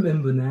 I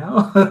remember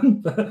now.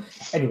 But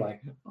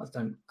anyway,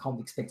 can't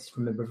be expected to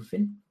remember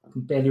everything. I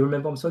can barely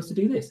remember I'm supposed to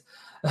do this.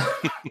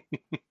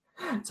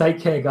 Take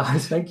care,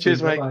 guys. Thank you.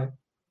 Cheers, mate.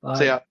 Bye.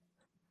 See ya.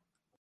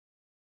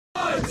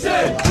 Sports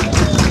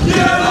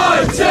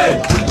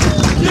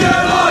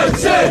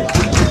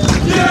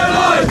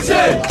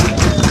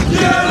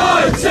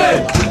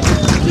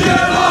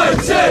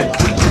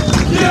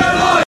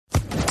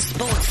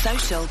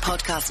Social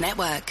Podcast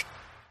Network.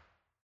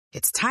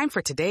 It's time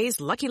for today's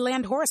Lucky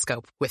Land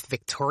horoscope with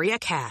Victoria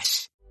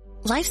Cash.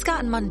 Life's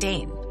gotten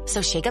mundane,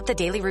 so shake up the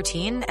daily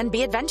routine and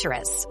be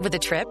adventurous with a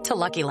trip to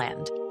Lucky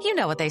Land. You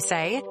know what they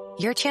say.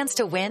 Your chance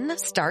to win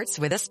starts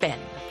with a spin.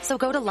 So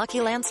go to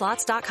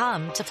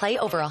LuckyLandSlots.com to play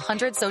over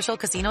 100 social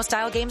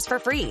casino-style games for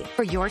free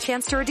for your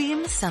chance to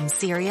redeem some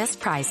serious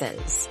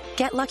prizes.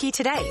 Get lucky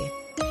today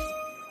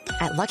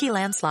at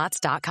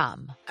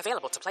LuckyLandSlots.com.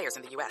 Available to players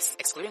in the U.S.,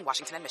 excluding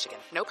Washington and Michigan.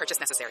 No purchase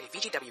necessary.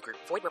 VGW Group.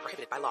 Void where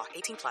prohibited by law.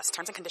 18+.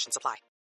 Terms and conditions apply.